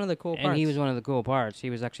 and he was one of the cool parts. And he was one of the cool parts. He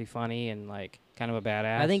was actually funny and, like, kind of a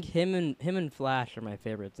badass. I think him and Flash are my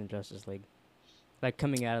favorites in Justice League. Like,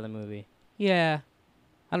 coming out of the movie. Yeah.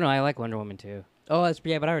 I don't know. I like Wonder Woman, too. Oh,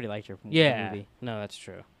 yeah, but I already liked her from the Yeah. movie. No, that's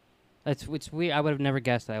true. It's weird. I would have never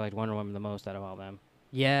guessed that I liked Wonder Woman the most out of all them.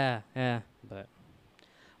 Yeah, yeah. But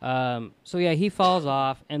so yeah, he falls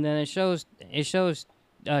off, and then it shows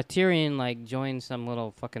Tyrion like joins some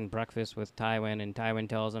little fucking breakfast with Tywin, and Tywin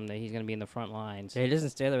tells him that he's gonna be in the front lines. He doesn't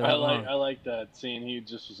stay there that long. I like that scene. He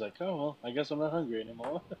just was like, oh well, I guess I'm not hungry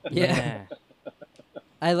anymore. Yeah.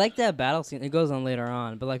 I like that battle scene. It goes on later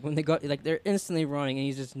on, but like when they go, like they're instantly running, and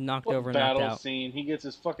he's just knocked What over and knocked battle out. scene? He gets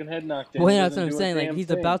his fucking head knocked in. Well, He yeah, that's what doesn't I'm do a saying. Like damn he's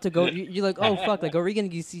thing. about to go. You're like, oh fuck! Like, are we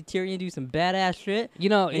gonna see Tyrion do some badass shit? You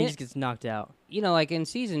know, And he just gets knocked out. like in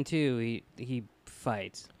season 2, he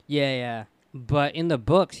fights, Yeah, yeah. but in the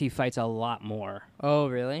books he fights a lot more. Oh,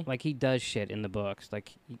 really? Like he does shit in the books, and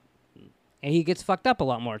he gets fucked up a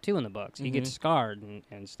lot more too in the books. He gets scarred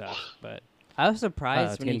and stuff. But I was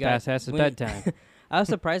surprised it's when he getting got past Hess's when- bedtime. I was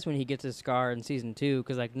surprised when he gets his scar in season 2,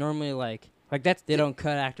 because like normally like that's they don't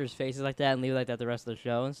cut actors' faces like that and leave it like that the rest of the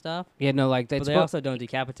show and stuff. Yeah, no, like But that's they also don't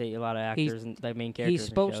decapitate a lot of He's- actors and like main characters. he's in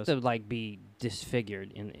supposed shows. to like be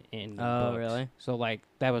disfigured in the Oh, books. really? So like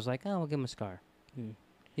that was like, oh, we'll give him a scar.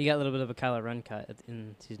 He got a little bit of a Kylo Ren cut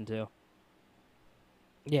in season 2.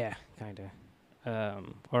 Yeah, kind of.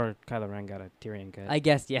 Or Kylo Ren got a Tyrion cut. I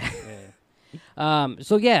guess, yeah.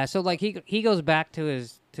 yeah. So like he goes back to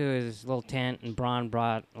his little tent, and Bronn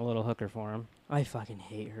brought a little hooker for him. I fucking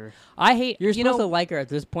hate her. I hate You're you supposed know to like her at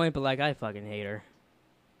this point, but like I fucking hate her.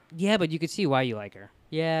 yeah, but you could see why you like her.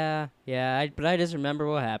 Yeah, yeah. But I just remember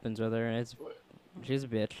what happens with her, and she's a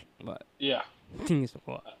bitch. But Yeah.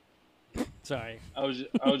 what? Sorry. I was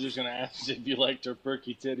just gonna ask if you liked her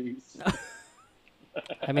perky titties.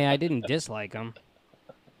 I mean, I didn't dislike him.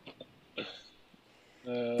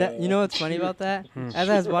 That, you know what's funny about that? Hmm. As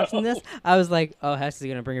I was watching this, I was like, "Oh, Hess is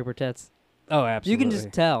gonna bring up her tits." Oh, absolutely. You can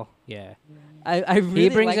just tell. yeah. I really He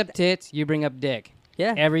brings liked up tits, you bring up dick.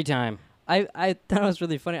 Yeah. Every time. I thought it was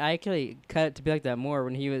really funny. I actually cut it to be like that more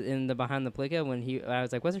when he was in the Behind the Plica. I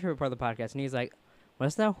was like, "What's your favorite part of the podcast?" And he's like,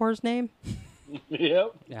 "What's that whore's name?" Yep.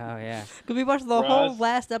 Oh yeah. Because we watched the whole Ross.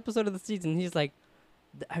 last episode of the season. He's like,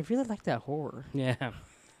 "I really like that whore." Yeah. Good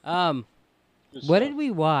What stuff. did we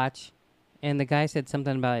watch? And the guy said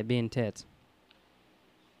something about it being tits.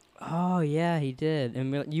 Oh yeah, he did.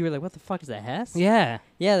 And you were like, "What the fuck is that, Hess?" Yeah.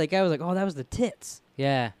 Yeah, the guy was like, "Oh, that was the tits."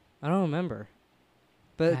 Yeah. I don't remember,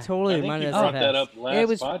 but it Ah. totally I think reminded you us brought of that Hess. up last It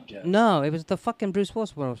was podcast. no, it was the fucking Bruce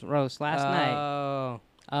Willis roast last Oh.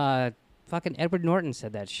 night. Fucking Edward Norton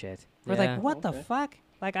said that shit. We're Yeah. like, what the Okay. fuck?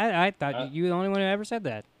 Like, I thought Uh, you were the only one who ever said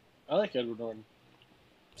that. I like Edward Norton.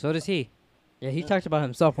 So does he. Yeah, he talked about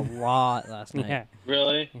himself a lot last night. Yeah.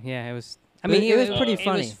 Really? Yeah, it was. I But mean, it was pretty It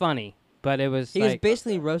funny. was funny, but it was. He was like,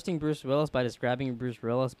 basically roasting Bruce Willis by describing Bruce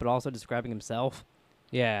Willis, but also describing himself.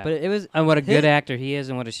 yeah. But it was and what a good his- actor he is,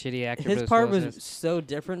 and what a shitty actor his Bruce part Willis was is. so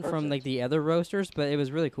different from like Perfect. the other roasters, but it was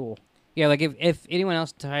really cool. Yeah, like if anyone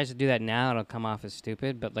else tries to do that now, it'll come off as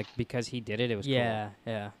stupid. But like because he did it, it was Yeah,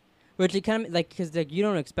 yeah. Which it kind of like because like you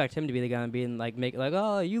don't expect him to be the guy being like make like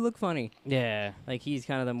oh you look funny. cool. Yeah. Like he's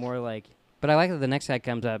kind of the more like But I like that the next guy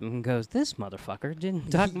comes up and goes, "This motherfucker didn't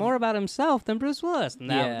talk more about himself than Bruce Willis," and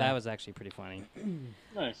that Yeah. that was actually pretty funny.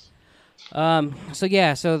 Nice.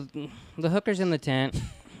 So the hooker's in the tent.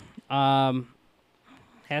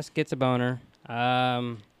 Hess gets a boner.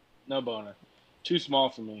 No, No boner. Too small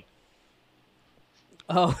for me.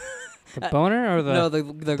 Oh, The boner or the no, the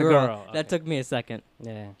girl. girl, That okay. took me a second.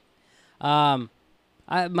 Yeah.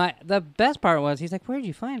 The best part was he's like, "Where'd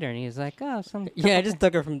you find her?" And he's like, "Oh, some." Yeah, I just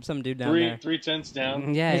took her from some dude down there. 3/10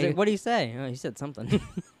 down. Yeah. He's He, like, "What do you say?" Oh, he said something.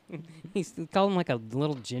 he called him like a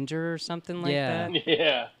little ginger or something like Yeah. that.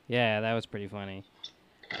 Yeah. Yeah, that was pretty funny.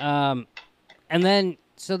 And then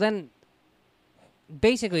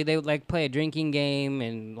basically they would like play a drinking game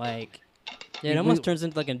and like. Yeah, it almost turns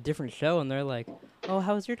into like a different show, and they're like, "Oh,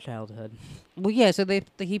 how was your childhood?" Well, yeah. So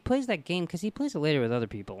he plays that game because he plays it later with other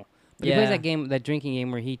people. But he plays Yeah. that game, that drinking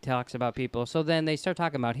game where he talks about people. So then they start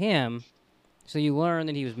talking about him. So you learn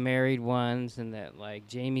that he was married once, and that like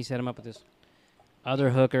Jamie set him up with this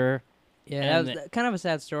other hooker. Yeah, And that was kind of a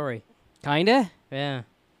sad story. Kinda. Yeah.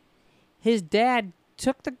 His dad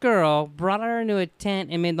took the girl, brought her into a tent,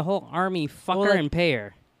 and made the whole army fuck Well, her like- and pay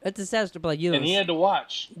her. It's a sad story, but like you don't, And he had to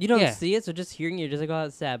watch. you don't Yeah. see it, so just hearing it, you're just like, "Oh,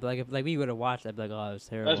 that's sad." But like if like we would have watched, I'd be like, "Oh, it was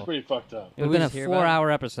terrible." That's pretty fucked up. It would we have just been hear a about it? 4-hour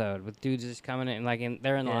episode with dudes just coming in, like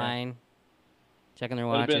they're in Yeah. line, checking their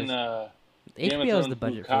Would have watches. been Game of HBO is Thrones the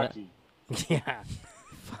budget for that. bukkake. Yeah.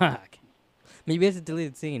 Fuck. Maybe it's a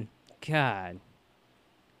deleted scene. God.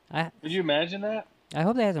 Could you imagine that? I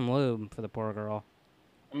hope they had some lube for the poor girl.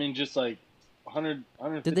 I mean, just like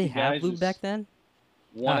 150 Did they have guys lube just back then?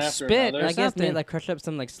 One after spit, another. I guess they something. like crush up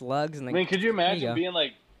some like slugs and I like. mean, could you There you imagine go. being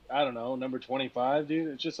like, I don't know, number 25, dude?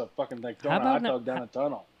 It's just a fucking like throwing How a hot about dog down a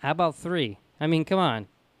tunnel. How about 3? I mean, come on.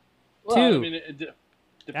 Well, I Two. mean, it depends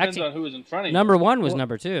Actually, on who was in front of you. Number 1 was Well-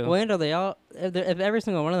 number 2. Well, Andrew, they all if every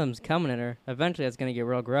single one of them's coming at her, eventually that's gonna get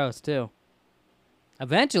real gross too.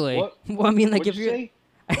 Eventually. What? Well, I mean, like What'd if you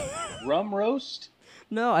you're say? Rum roast?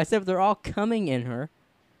 no, I said if they're all coming in her,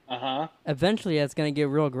 Uh-huh. eventually that's gonna get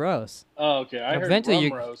real gross. Oh, okay. I Eventually heard you-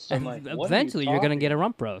 rum roast. I'm like, what Eventually, are you're gonna talking get a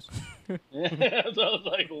rump roast. Yeah, so I was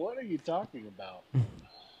like, what are you talking about?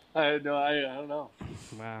 I don't know.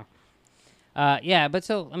 Wow. Yeah, but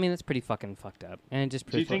so I mean, that's pretty fucking fucked up, and it just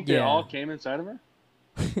Do you pretty. think yeah. they all came inside of her?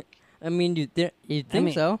 I mean, you think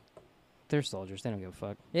mean- so? They're soldiers. They don't give a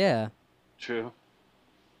fuck. Yeah. True.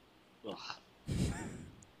 Ugh.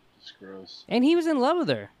 It's gross. And he was in love with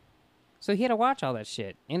her, so he had to watch all that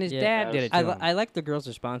shit. And his Yeah, dad did it to him. I like the girl's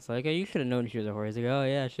response. Like, oh, you should have known she was a whore. He's like, oh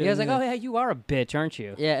yeah, He was like, "Oh yeah, you are a bitch, aren't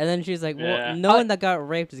you?" yeah. And then she's like, well, Yeah. no one that got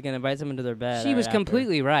raped is gonna invite someone to their bed. She right was after.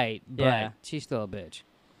 completely right, but Yeah. she's still a bitch.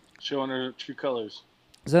 Showing her true colors.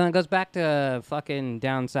 So then it goes back to fucking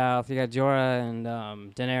down south. You got Jorah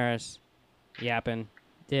and Daenerys yapping.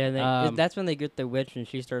 Yeah, and Um, that's when they get the witch, and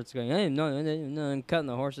she starts going, hey, no, and cutting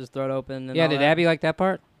the horse's throat open. And Yeah, all did that. Abby like that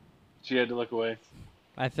part? She had to look away.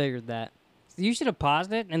 I figured that. You should have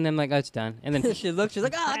paused it and then like, oh, it's done. And then she looked. She's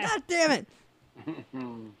like, oh, god damn it!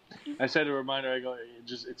 I said to remind her, I go,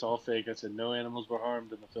 it's all fake. I said, no animals were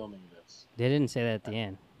harmed in the filming of this. they didn't say that at the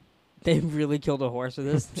end. They really killed a horse with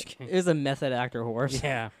this. Just kidding. It was a method actor horse.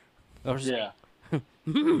 Yeah. Or just Yeah.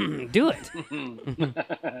 do it.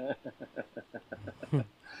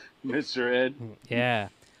 Mr. Ed. Yeah.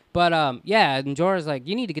 But yeah, and Jorah's like,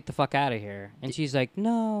 you need to get the fuck out of here. And she's like,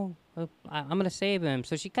 no, I'm going to save him.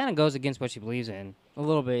 So she kind of goes against what she believes in. A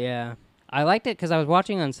little bit, yeah. I liked it because I was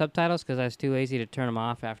watching on subtitles because I was too lazy to turn them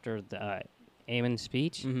off after the Aemon's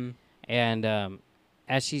speech. Mm-hmm. And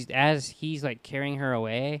as he's like carrying her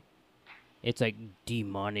away, it's like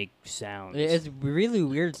demonic sounds. It's really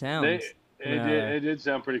weird sounds. It did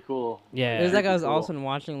sound pretty cool. Yeah. It was like I was Cool. also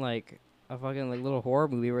watching like a fucking like little horror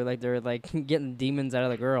movie where like they're like getting demons out of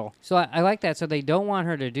the girl. So I like that. So they don't want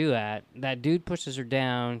her to do that. That dude pushes her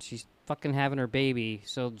down. She's fucking having her baby.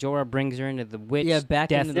 So Jorah brings her into the witch. Yeah, back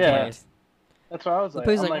death into the Yeah. place. That's what I was like.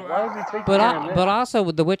 But he's I'm like, like, why is he taking But care of me? but also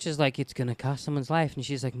with the witch is like, it's gonna cost someone's life, and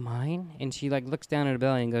she's like, mine, and she like looks down at her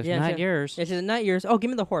belly and goes, Yeah, not she- yours. Yeah, she said, not yours. Oh, give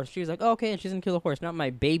me the horse. She was like, oh, okay, and she's gonna kill the horse, not my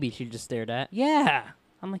baby. She just stared at. Yeah.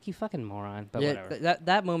 I'm like, you fucking moron. But yeah, whatever.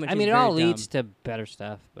 that moment. I she's mean, it very all leads dumb. to better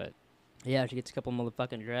stuff, but Yeah, she gets a couple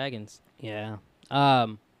motherfucking dragons. yeah.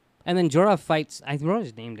 And then Jorah fights. I wrote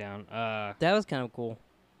his name down. That was kind of cool.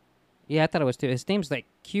 Yeah, I thought it was too. His name's like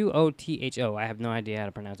Quotho. I have no idea how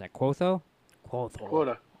to pronounce that. Quotho.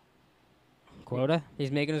 Quota. Quota.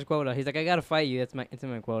 He's making his quota. He's like, I gotta fight you. It's in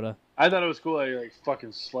my quota. I thought it was cool how he like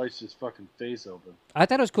fucking sliced his fucking face open. I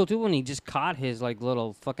thought it was cool too when he just caught his like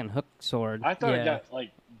little fucking hook sword. I thought Yeah. it got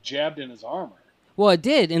like jabbed in his armor. Well, it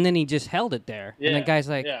did, and then he just held it there. And Yeah, the guy's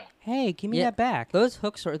like, yeah. "Hey, give me Yeah. that back." Those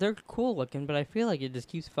hooks they're cool looking, but I feel like it just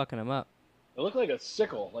keeps fucking them up. It looked like a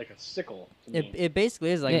sickle to me. It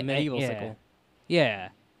basically is like Yeah, a medieval yeah. sickle. Yeah,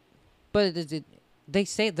 but they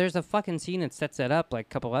say there's a fucking scene that sets that up like a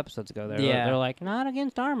couple episodes ago. Yeah. They're like, "Not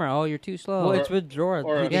against armor. Oh, you're too slow." Well, it's with Jorah.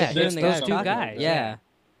 or He a gets hit in fist the or guy those two something. talking. guys, Yeah.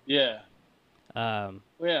 yeah. Yeah. Um,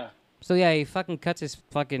 Yeah. so yeah, he fucking cuts his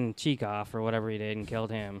fucking cheek off or whatever he did and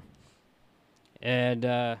killed him. And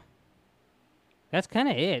that's kind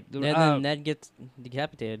of it. And then Ned gets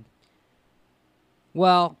decapitated.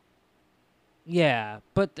 Well, yeah,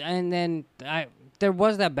 but and then there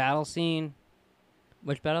was that battle scene.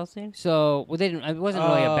 Which battle scene? So well, they didn't. It wasn't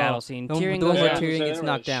really a Oh, battle scene. the one Tyrion where goes out. Tyrion They gets didn't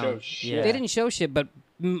knocked really down. show shit. Yeah. They didn't show shit, but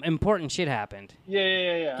important shit happened.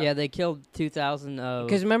 Yeah. Yeah, they killed 2,000 of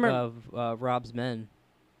 'Cause remember- of Rob's men.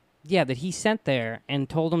 Yeah, that he sent there and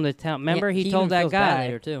told them to tell. Remember, Yeah, he told even that feels bad guy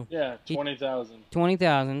later too. Yeah, He- 20,000.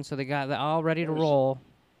 20,000, so they got all ready to There's- roll,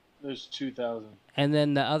 There's 2,000. and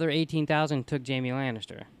then the other 18,000 took Jamie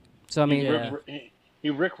Lannister. So I mean, Yeah. He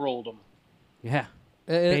rickrolled him. yeah.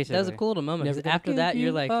 That was a Basically. cool little moment. 'Cause Never gonna after that, give you're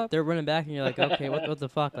you like, up. they're running back, and you're like, okay, what the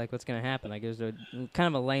fuck? Like, what's gonna happen? Like, it was kind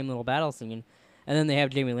of a lame little battle scene, and then they have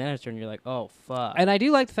Jamie Lannister, and you're like, oh fuck. And I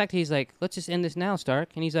do like the fact he's like, let's just end this now, Stark.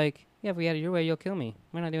 And he's like, yeah, if we had it your way, you'll kill me.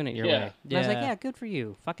 We're not doing it your Yeah. way. And I was like, Yeah. yeah, good for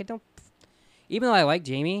you. Fuck it, don't. Even though I like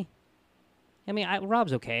Jamie, I mean,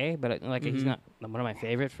 Rob's okay, but like he's Mhm. not one of my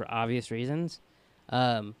favorites for obvious reasons.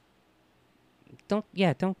 Don't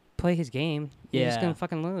play his game. You're just Yeah. gonna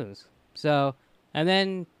fucking lose. So, and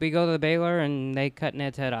then we go to the Baylor and they cut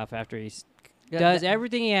Ned's head off after he Yeah, does that-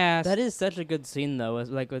 everything he asks. That is such a good scene though, is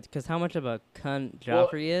like because how much of a cunt Well-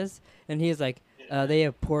 Joffrey is, and he's like, they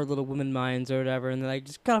have poor little women minds or whatever, and they're like,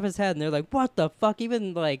 just cut off his head, and they're like, what the fuck?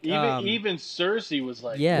 Even like, Even Cersei was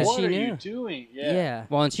like, yeah. what She are knew. you doing? yeah.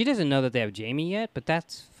 Well, and she doesn't know that they have Jamie yet, but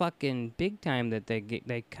that's fucking big time that they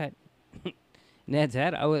cut Ned's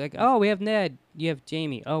head. I was like, oh, we have Ned. You have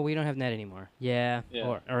Jamie. Oh, we don't have Ned anymore, Yeah.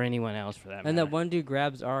 Yeah. or anyone else for that. And matter. that one dude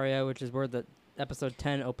grabs Arya, which is where the episode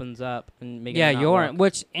 10 opens up and makes yeah, Yoren,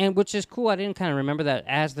 which is cool. I didn't kind of remember that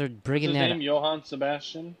as they're What's bringing his that name? Johann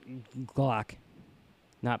Sebastian? Glock,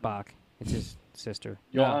 not Bach. It's his sister.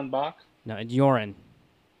 Johann Bach? No, it's Yoren.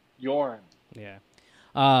 Jorn. Yeah.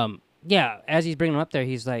 Yeah. As he's bringing him up there,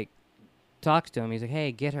 he's like talks to him. He's like,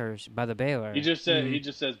 "Hey, get her by the Baylor." He just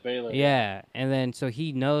says Baylor. Yeah, and then so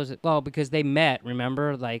he knows. Well, because they met.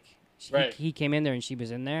 Remember, like Right. he came in there and she was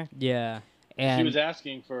in there, Yeah. and She was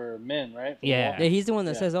asking for men, right? For Yeah. Yeah, he's the one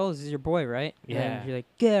that Yeah. says, oh, this is your boy, right? Yeah. And you're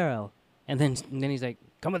like, girl. and then he's like,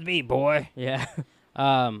 "Come with me, boy." Yeah.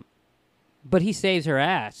 But he saves her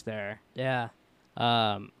ass there. yeah.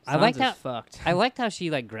 I liked how fucked. I liked how she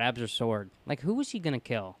like grabs her sword. Like, who was she gonna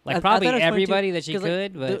kill? Like, I probably thought it was funny, too, everybody that she 'cause, like,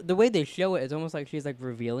 could. But the way they show it, it's almost like she's like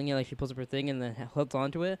revealing it, like she pulls up her thing and then holds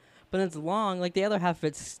onto it. But it's long, like the other half of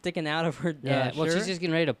it's sticking out of her. yeah, well, shirt. she's just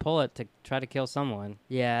getting ready to pull it to try to kill someone.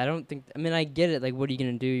 Yeah, I don't think. I mean, I get it. Like, what are you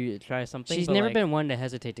gonna do? You try something. She's but, never like, been one to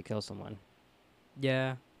hesitate to kill someone.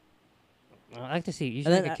 Yeah. I like to see. You should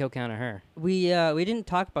And make then a kill count of her. We didn't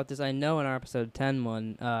talk about this. I know in our episode 10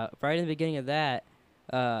 one. Right in the beginning of that.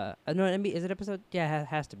 No, is it episode? Yeah, it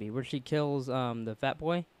has to be where she kills the fat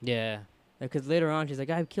boy. Yeah. Because later on she's like,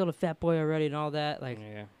 I've killed a fat boy already and all that. Like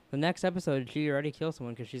yeah. the next episode, she already kills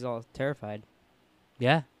someone because she's all terrified.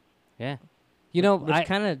 Yeah. Yeah. You know, which I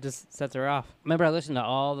kind of just sets her off. remember I listened to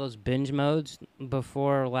all those binge modes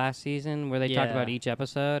before last season where they talked about Yeah. each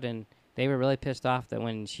episode, and they were really pissed off that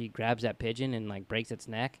when she grabs that pigeon and like breaks its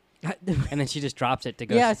neck, and then she just drops it to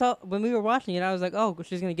go. Yeah, I saw when we were watching it. I was like, "Oh,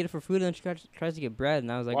 she's gonna get it for food," and then she tries to get bread,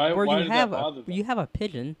 and I was like, Why- "Where why you did that have bother them? you have a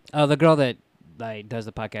pigeon?" Oh, the girl that like does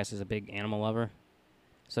the podcast is a big animal lover,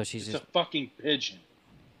 so she's It's just a fucking pigeon.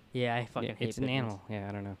 Yeah, I fucking hate it's an pigeons. animal. Yeah,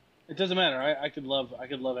 I don't know. It doesn't matter. I could love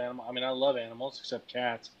animals. I mean, I love animals except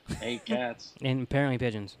cats. I hate cats. And apparently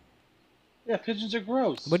pigeons. Yeah, pigeons are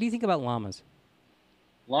gross. What do you think about llamas?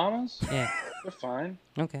 Llamas? Yeah. They're fine.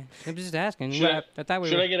 Okay. I'm just asking. Should I thought we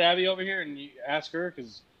Should were. I get Abby over here and you ask her?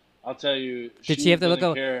 Because I'll tell you. Did she have to look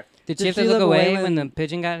doesn't o- care. Did she Did have to she look look away away when the when-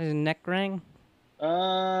 pigeon got his neck rang?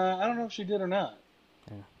 I don't know if she did or not.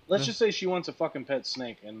 Yeah. Let's just say she wants a fucking pet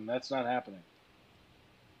snake, and that's not happening.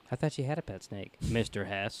 I thought she had a pet snake, Mr.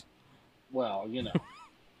 Hess. Well, you know.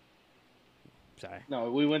 Sorry. No,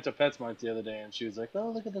 we went to PetSmart the other day, and she was like, "Oh,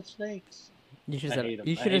 look at the snakes." You should I have hate 'em.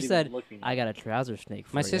 you I should hate have even said, looking at "I got a trouser snake."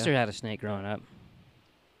 For My ya." sister had a snake growing up.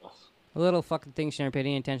 Ugh. A little fucking thing. She never paid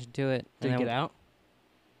any attention to it. Did and it then- get out?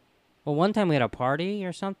 Well, one time we had a party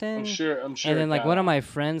or something. I'm sure. And it then like got one of out. my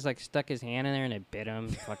friends like stuck his hand in there and it bit him.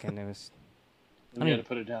 Fucking it was. We had to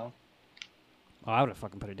put it down. Oh, I would have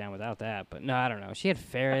fucking put it down without that. But no, I don't know. She had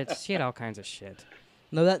ferrets. She had all kinds of shit.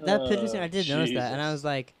 No, that pigeon scene, I did notice that, and I Jesus. was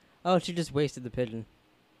like, "Oh, she just wasted the pigeon."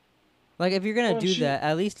 Like, if you're gonna Well, do she- that,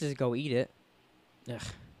 at least just go eat it. Ugh.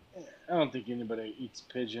 I don't think anybody eats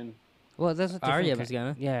pigeon. Well, that's a different Arya ki- was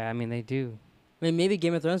gonna. Yeah, I mean they do. I mean, maybe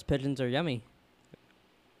Game of Thrones pigeons are yummy.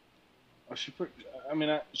 Oh, I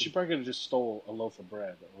mean, she probably could have just stole a loaf of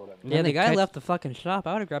bread or whatever. Yeah, And the they guy cut- left the fucking shop.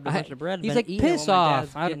 I would have grabbed a bunch of bread. And He's been like, eating it piss while my dad's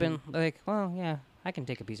off. I'd have been getting- like, well, yeah, I can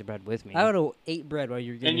take a piece of bread with me. I would have ate bread while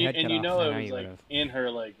you were getting your head cut off. It I know was you like would've. in her,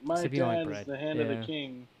 like, my Except you don't like dad is bread. the hand of the Yeah.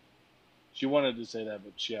 king. She wanted to say that,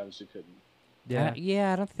 but she obviously couldn't. Yeah,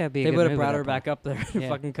 Yeah, I don't think that'd be a they good would have move brought at her that back point. up there and Yeah.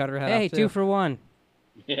 fucking cut her head Hey, off. 2 for 1.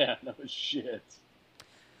 Yeah, no shit.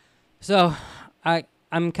 So,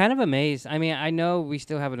 I'm kind of amazed. I mean, I know we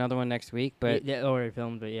still have another one next week, but yeah, already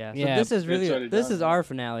filmed, but yeah. So Yeah, this is it's really already this done, is yeah. our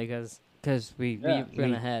finale because because we Yeah. we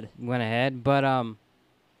went ahead. went ahead, but I'm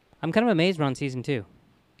kind of amazed we're on season 2.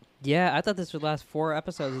 Yeah, I thought this would last 4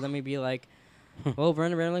 episodes, and then we'd be like, well,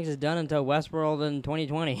 Brenda Ramblings is done until Westworld in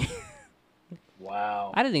 2020.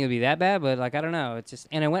 Wow. I didn't think it'd be that bad, but like I don't know. It's just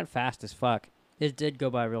and it went fast as fuck. It did go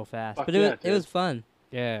by real fast, Fuck but yeah, it it was did. fun.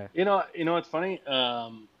 Yeah. You know what's funny?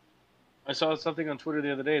 I saw something on Twitter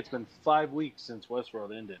the other day. It's been 5 weeks since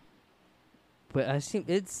Westworld ended. But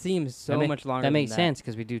it seems so much longer. That than makes sense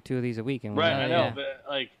because we do 2 of these a week. And Right, Oh, I know, yeah. but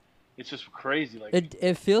like, it's just crazy. Like,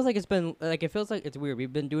 It feels like it's been like it feels like it's weird.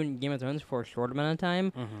 We've been doing Game of Thrones for a short amount of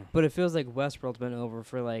time, but it feels like Westworld's been over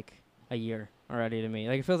for like a year already to me.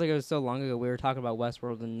 Like it feels like it was so long ago we were talking about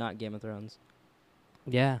Westworld and not Game of Thrones.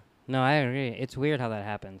 Yeah. No, I agree. It's weird how that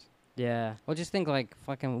happens. Yeah. Well, just think like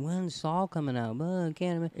fucking when's Saul coming out? I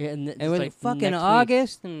can't. Yeah, and It was like fucking next week.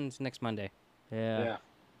 August, and it's next Monday. Yeah. yeah.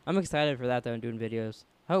 I'm excited for that though and doing videos.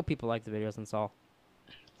 I hope people like the videos on Saul.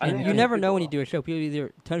 I And think you never people know when you will. do a show. People either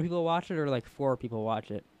a ton of people watch it or like 4 people watch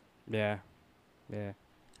it. Yeah. Yeah.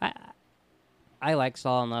 I like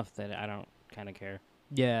Saul enough that I don't kind of care.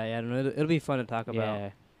 Yeah, yeah. I don't know. It'll be fun to talk about. Yeah.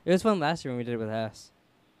 It was fun last year when we did it with Hess.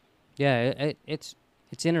 Yeah. It's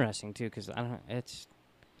interesting too because I don't. It's.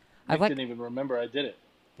 I like. didn't even remember I did it.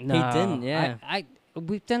 No, didn't, yeah.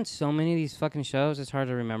 We've done so many of these fucking shows. It's hard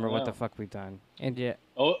to remember what the Wow. fuck we've done. And Yeah,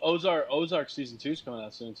 Ozark season 2 is coming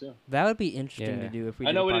out soon too. that would be interesting Yeah. to do if we. I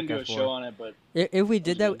did know a we didn't do a podcast for show it. on it, but If we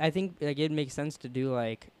did that, Absolutely. I think like it'd make sense to do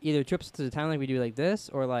like either trips to the town like we do like this,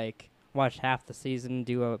 or like watch half the season,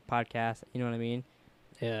 do a podcast. You know what I mean?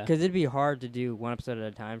 yeah. Because it'd be hard to do one episode at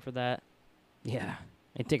a time for that. Yeah.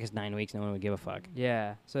 It'd take us 9 weeks. No one would give a fuck.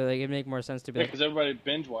 Yeah, so like it'd make more sense to be yeah, like, because everybody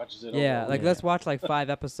binge watches it. yeah, over a like Yeah. let's watch like 5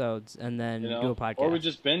 episodes and then you know, do a podcast. or we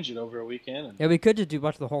just binge it over a weekend. And yeah, we could just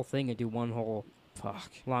watch the whole thing and do one whole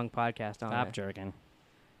Fuck. long podcast on Stop it. jerking.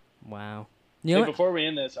 Wow. Hey, You know what? before we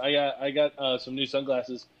end this, I got some new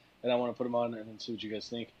sunglasses, and I want to put them on and see what you guys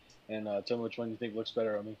think, and tell me which one you think looks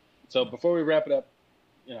better on me. So before we wrap it up,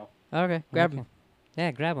 Okay, grab Okay. them.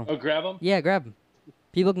 Yeah, grab them. oh, grab them. Yeah, grab them.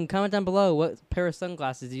 People can comment down below what pair of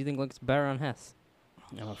sunglasses do you think looks better on Hess.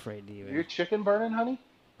 I'm afraid to Your even. chicken burning, honey?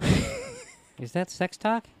 Is that sex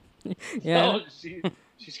talk? Yeah, No,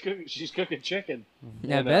 she's cooking chicken.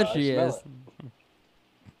 yeah, I and, bet I she smell is. it.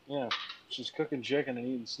 Yeah, she's cooking chicken and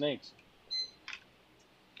eating snakes.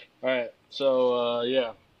 All right, so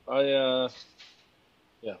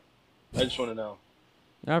I just want to know.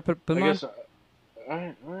 All right, put I them on. guess. All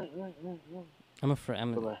right. I'm afraid.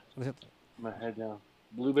 Put my head down.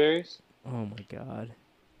 Blueberries. Oh my god.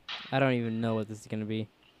 I don't even know what this is gonna be.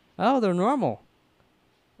 Oh, they're normal.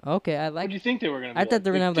 Okay, I What like. do you think they were gonna be? I thought they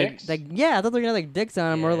were gonna have big like, dicks? yeah, I thought they were gonna have like dicks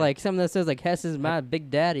on them or Yeah. like something that says like Hess is my big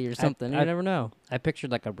daddy or something. You I- never know. I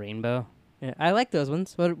pictured like a rainbow. Yeah, I like those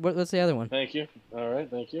ones. What's the other one? Thank you. All right,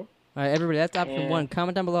 thank you. All right, everybody, that's option Yeah. 1.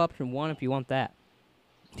 Comment down below option 1 if you want that.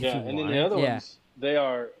 If Yeah, you and then want the it. other Yeah. ones, they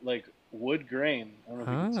are like wood grain. I don't know if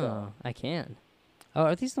you can Oh, tell. I can. Oh,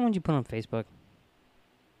 are these the ones you put on Facebook?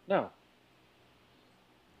 No,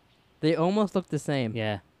 They almost look the same.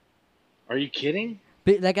 Yeah. are you kidding?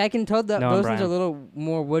 But, like I can tell that No, I'm those ones are a Brian. little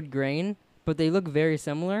more wood grain, but they look very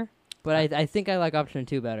similar. But I think I like option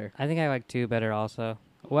 2 better. I think I like 2 better also.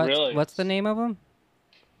 What? Really? What's the name of them?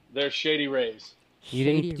 They're Shady Rays. You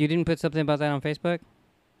Shady- didn't. You didn't put something about that on Facebook?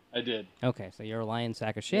 I did. Okay, so you're a lying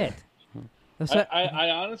sack of shit. That's I, what- I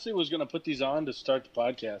honestly was gonna put these on to start the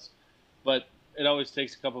podcast, but it always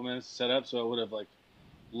takes a couple minutes to set up, so it would have like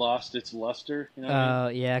lost its luster. You know what I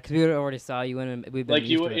mean? yeah, because we already saw you and we've been Like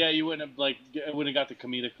used you, to it. yeah, you wouldn't have like it wouldn't have got the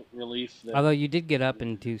comedic relief. That, Although you did get up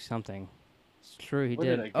and do something. It's true, he What did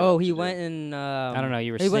did. I get Oh, up he to went do? and I don't know.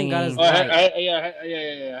 You were he went and got his singing. oh, light.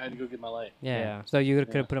 yeah, I had to go get my light. Yeah. Yeah. So you could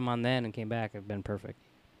Yeah. have put them on then and came back. It'd been perfect.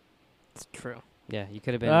 It's true. Yeah, you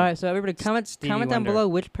could have been. All right, so everybody comment Stevie down Wonder. below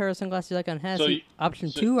which pair of sunglasses you like on Hess. So you- option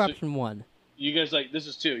so- 2 or so- option 1? You guys like this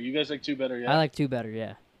is 2. You guys like 2 better, yeah? I like 2 better,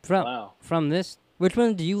 yeah. From Wow. from this. Which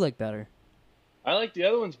one do you like better? I like the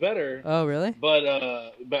other ones better, Oh, really? but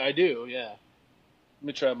I do, yeah. Let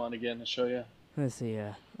me try them on again to show you. Let's see,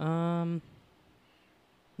 yeah.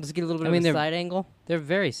 Let's get a little bit I mean, of a they're- side angle. They're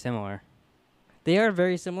very similar. They are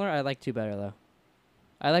very similar. I like 2 better, though.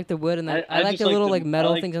 I like the wood and then I like just the like little the- like I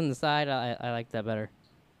metal like- things on the side. I like that better.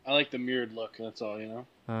 I like the mirrored look. That's all, you know.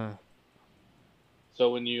 Uh,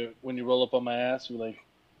 So when you roll up on my ass, you're like,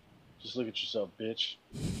 just look at yourself, bitch.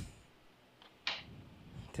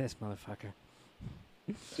 This motherfucker.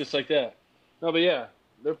 Just like that. No, but yeah,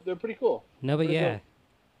 they're pretty cool. No, but Pretty yeah. cool.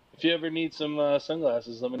 If you ever need some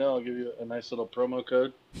sunglasses, let me know. I'll give you a nice little promo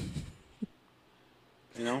code.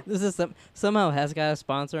 You know? this is somehow has got a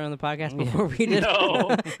sponsor on the podcast before we did.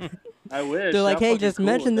 No. I wish. They're like, How hey, fucking just cool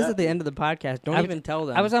mention would this that at the be? end of the podcast. Don't I was- even tell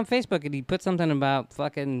them. I was on Facebook and he put something about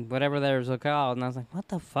fucking whatever they were called, and I was like, what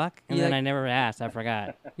the fuck? And Yeah. then I never asked. I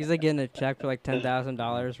forgot. He's like getting a check for like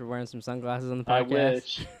 $10,000 for wearing some sunglasses on the I podcast.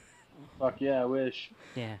 wish. Fuck yeah, I wish.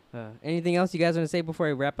 Yeah. Anything else you guys want to say before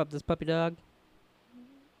we wrap up this puppy dog?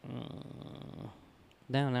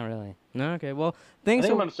 No, not really. No, okay. Well, I thanks.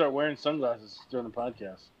 think I'm For, gonna start wearing sunglasses during the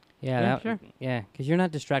podcast. Yeah, Yeah, sure. Yeah, because you're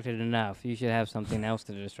not distracted enough. You should have something else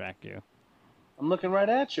to distract you. I'm looking right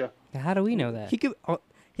at you. How do we know that?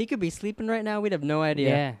 he could be sleeping right now. We'd have no idea.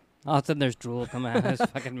 Yeah. All of a sudden, there's drool coming out of his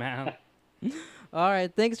fucking mouth. All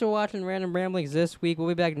right. Thanks for watching Random Ramblings this week. We'll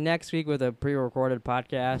be back next week with a pre-recorded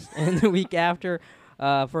podcast, and the week after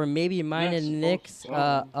for maybe mine Yes, and Nick's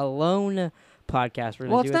oh. alone podcast. We're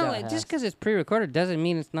gonna Well, do it's not without like just Hess. because it's pre-recorded doesn't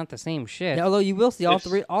mean it's not the same shit. Yeah, although you will see all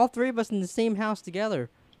It's- three of us in the same house together.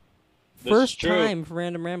 This is First true. time for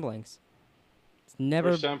Random Ramblings. It's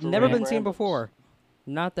never First time for never been Random seen Ramblings. before.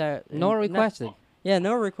 Not that Nor not- requested. Yeah,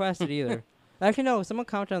 no requested either. Actually, no. Someone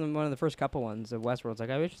commented on one of the first couple ones of Westworld. It's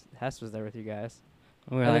like, I wish Hess was there with you guys.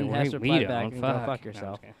 We're And like, then Hess we replied don't. back and go Fuck. fuck No, yourself.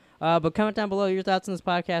 I'm just kidding. But comment down below your thoughts on this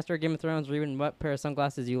podcast or Game of Thrones, or even what pair of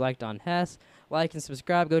sunglasses you liked on Hess. Like and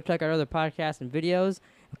subscribe. Go check out our other podcasts and videos.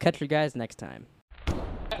 We'll catch you guys next time.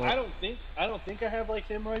 I don't think I have like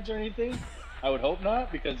hemorrhoids or anything. I would hope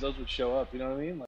not, because those would show up. You know what I mean? Like,